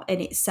in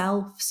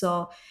itself.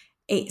 So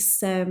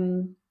it's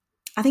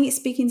I think it's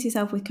speaking to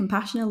yourself with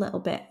compassion a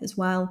little bit as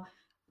well,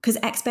 because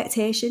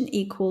expectation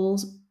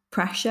equals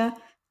pressure,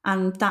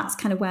 and that's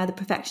kind of where the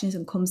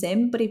perfectionism comes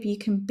in. But if you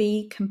can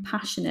be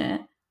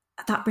compassionate,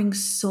 that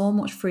brings so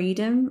much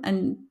freedom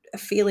and a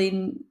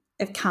feeling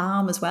of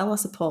calm as well, I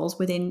suppose,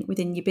 within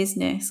your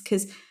business.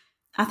 Because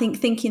I think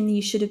thinking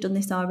you should have done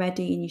this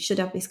already and you should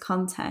have this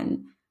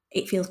content,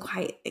 it feels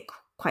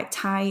quite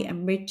tight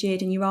and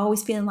rigid, and you're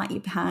always feeling like you're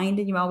behind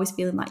and you're always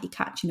feeling like you're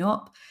catching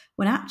up,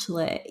 when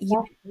actually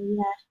Exactly,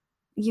 yeah.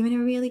 you're in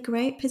a really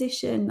great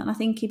position. And I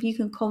think if you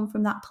can come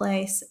from that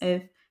place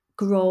of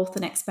growth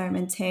and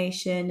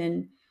experimentation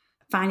and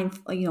finding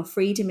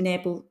freedom,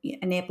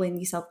 enabling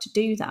yourself to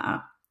do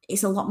that,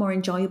 it's a lot more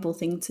enjoyable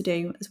thing to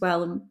do as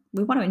well. And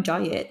we want to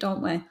enjoy it,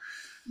 don't we?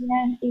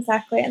 Yeah,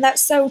 exactly. And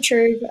that's so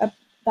true.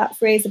 That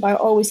phrase about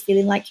always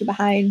feeling like you're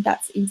behind,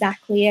 that's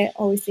exactly it.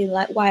 Always feeling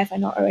like, why have I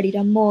not already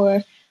done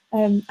more?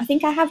 I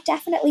think I have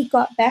definitely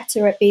got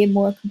better at being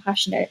more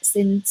compassionate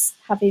since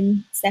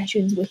having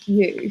sessions with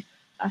you.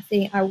 I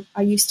think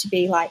I used to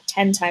be like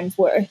 10 times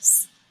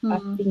worse. I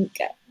Hmm. think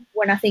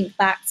when I think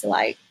back to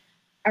like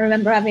I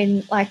remember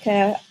having like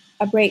a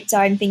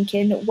breakdown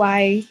thinking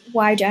why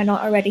do I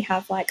not already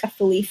have like a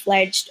fully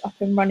fledged up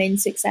and running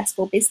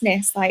successful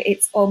business? Like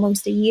it's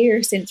almost a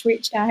year since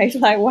Rich died.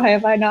 Like why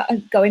have I not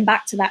going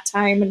back to that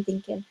time and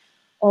thinking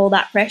all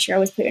that pressure I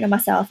was putting on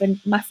myself, and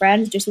my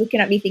friends just looking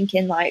at me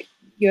thinking like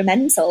you're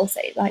mental.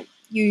 Say like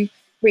you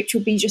Rich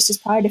would be just as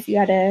proud if you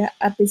had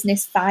a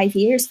business 5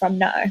 years from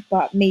now,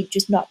 but me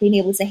just not being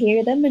able to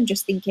hear them and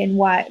just thinking,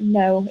 why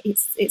no,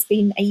 it's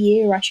been a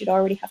year, I should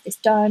already have this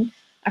done.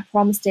 I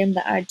promised him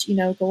that I'd,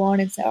 go on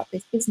and set up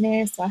this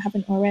business, so I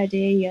haven't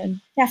already,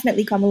 and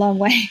definitely come a long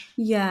way.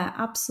 Yeah,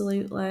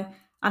 absolutely.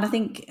 And I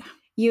think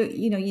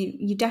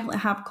you definitely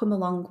have come a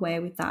long way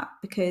with that,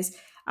 because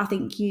I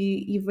think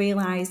you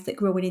realise that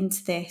growing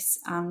into this,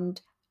 and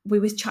we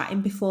was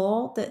chatting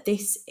before that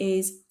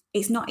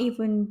it's not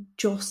even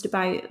just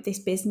about this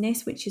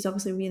business, which is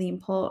obviously really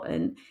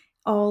important.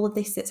 All of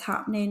this that's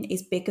happening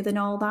is bigger than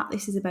all that.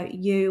 This is about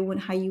you and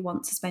how you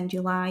want to spend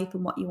your life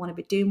and what you want to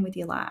be doing with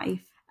your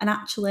life. And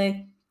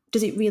actually,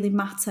 does it really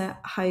matter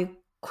how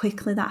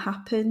quickly that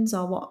happens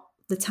or what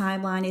the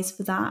timeline is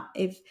for that?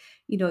 If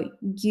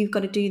you've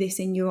got to do this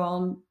in your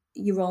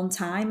own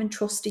time and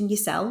trust in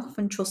yourself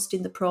and trust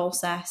in the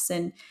process.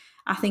 And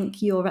I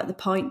think you're at the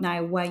point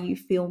now where you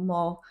feel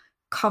more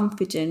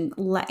confident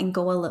letting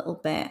go a little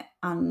bit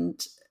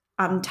and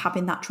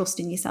having that trust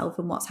in yourself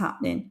and what's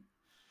happening.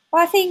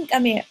 Well, I think, I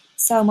mean,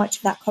 so much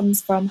of that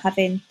comes from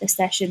having the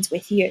sessions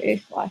with you.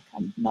 Like,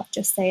 I'm not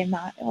just saying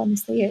that.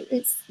 Honestly,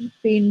 it's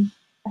been,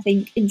 I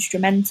think,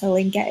 instrumental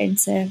in getting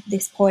to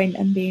this point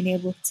and being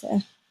able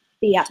to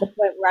be at the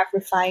point where I've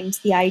refined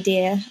the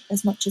idea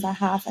as much as I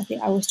have. I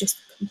think I was just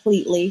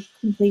completely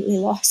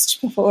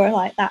lost before,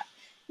 like that.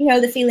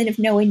 The feeling of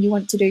knowing you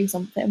want to do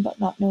something, but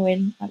not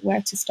knowing like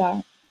where to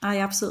start. I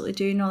absolutely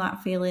do know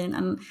that feeling,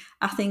 and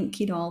I think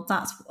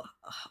that's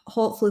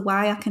hopefully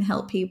why I can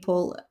help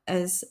people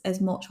as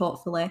much,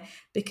 hopefully,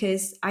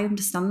 because I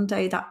understand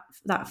how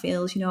that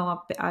feels.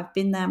 I've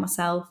been there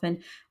myself,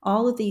 and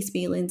all of these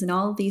feelings and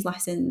all of these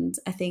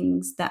lessons are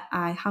things that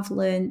I have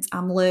learned,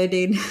 I'm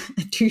learning,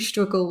 I do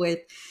struggle with,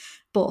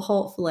 but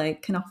hopefully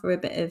can offer a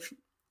bit of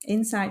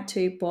insight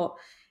too. But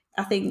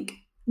I think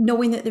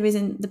knowing that there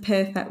isn't the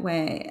perfect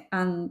way,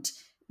 and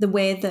the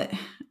way that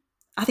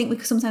I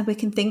think sometimes we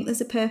can think there's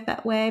a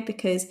perfect way,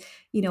 because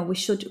we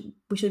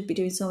should be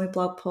doing so many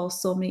blog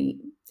posts, so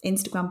many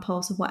Instagram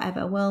posts, or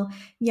whatever. Well,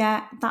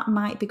 yeah, that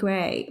might be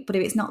great, but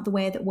if it's not the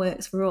way that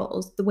works for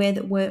us, the way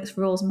that works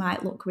for us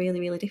might look really,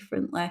 really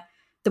differently.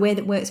 The way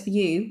that works for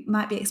you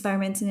might be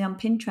experimenting on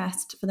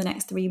Pinterest for the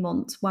next 3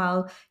 months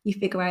while you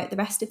figure out the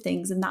rest of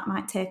things, and that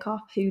might take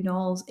off. Who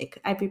knows?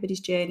 Everybody's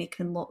journey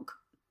can look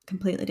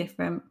completely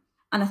different.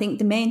 And I think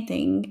the main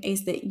thing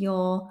is that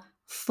you're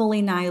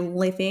fully now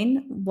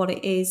living what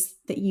it is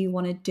that you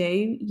want to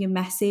do, your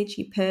message,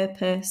 your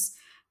purpose.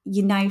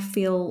 You now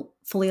feel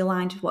fully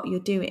aligned with what you're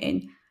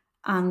doing,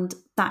 and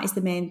that is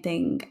the main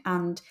thing.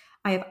 And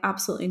I have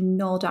absolutely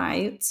no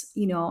doubt,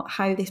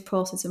 how this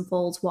process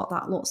unfolds, what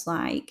that looks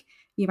like,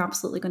 you're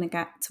absolutely going to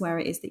get to where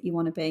it is that you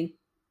want to be.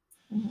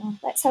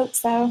 Let's hope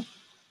so.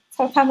 Let's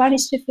hope I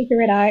manage to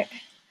figure it out.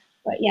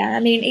 But yeah, I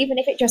mean, even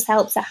if it just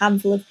helps a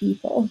handful of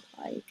people,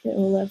 like, it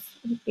will have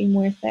been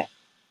worth it.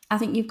 I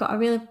think you've got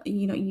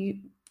you've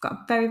got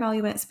a very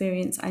valuable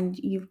experience, and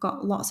you've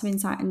got lots of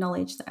insight and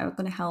knowledge that are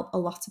going to help a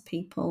lot of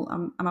people.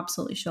 I'm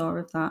absolutely sure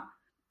of that.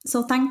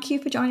 So thank you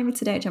for joining me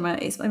today, Gemma.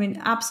 It's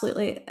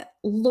absolutely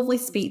lovely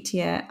to speak to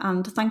you,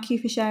 and thank you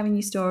for sharing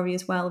your story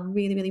as well.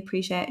 Really, really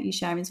appreciate you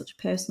sharing such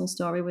a personal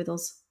story with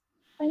us.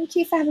 Thank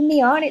you for having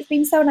me on. It's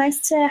been so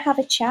nice to have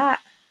a chat,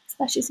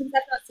 especially since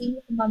I've not seen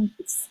you for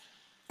months.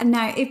 And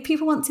now, if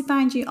people want to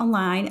find you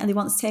online and they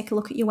want to take a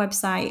look at your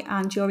website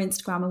and your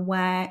Instagram and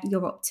where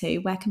you're up to,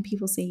 where can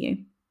people see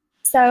you?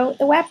 So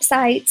the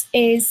website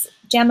is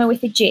Gemma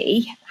with a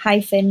G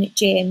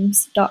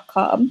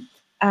 -James.com,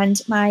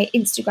 and my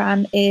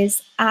Instagram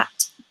is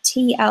at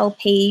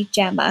TLP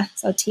Gemma,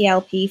 so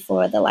TLP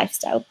for the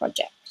Lifestyle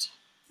Project.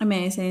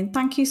 Amazing.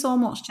 Thank you so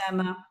much,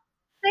 Gemma.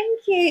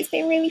 Thank you. It's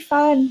been really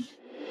fun.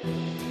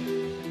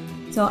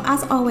 So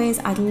as always,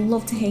 I'd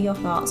love to hear your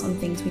thoughts on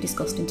things we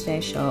discussed in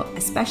today's show,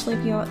 especially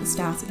if you're at the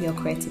start of your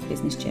creative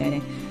business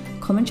journey.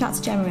 Come and chat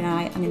to Gemma and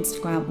I on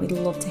Instagram. We'd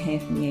love to hear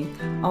from you.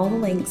 All the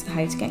links for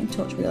how to get in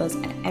touch with us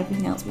and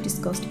everything else we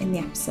discussed in the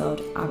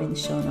episode are in the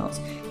show notes,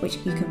 which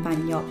you can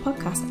find in your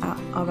podcast app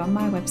or on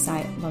my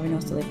website,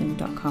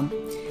 laurenknowstoliving.com.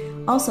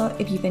 Also,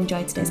 if you've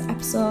enjoyed today's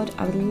episode,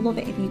 I would love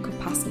it if you could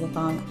pass it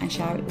along and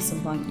share it with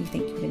someone you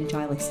think you would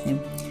enjoy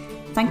listening.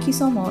 Thank you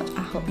so much.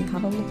 I hope you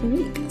have a lovely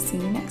week. See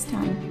you next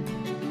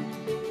time.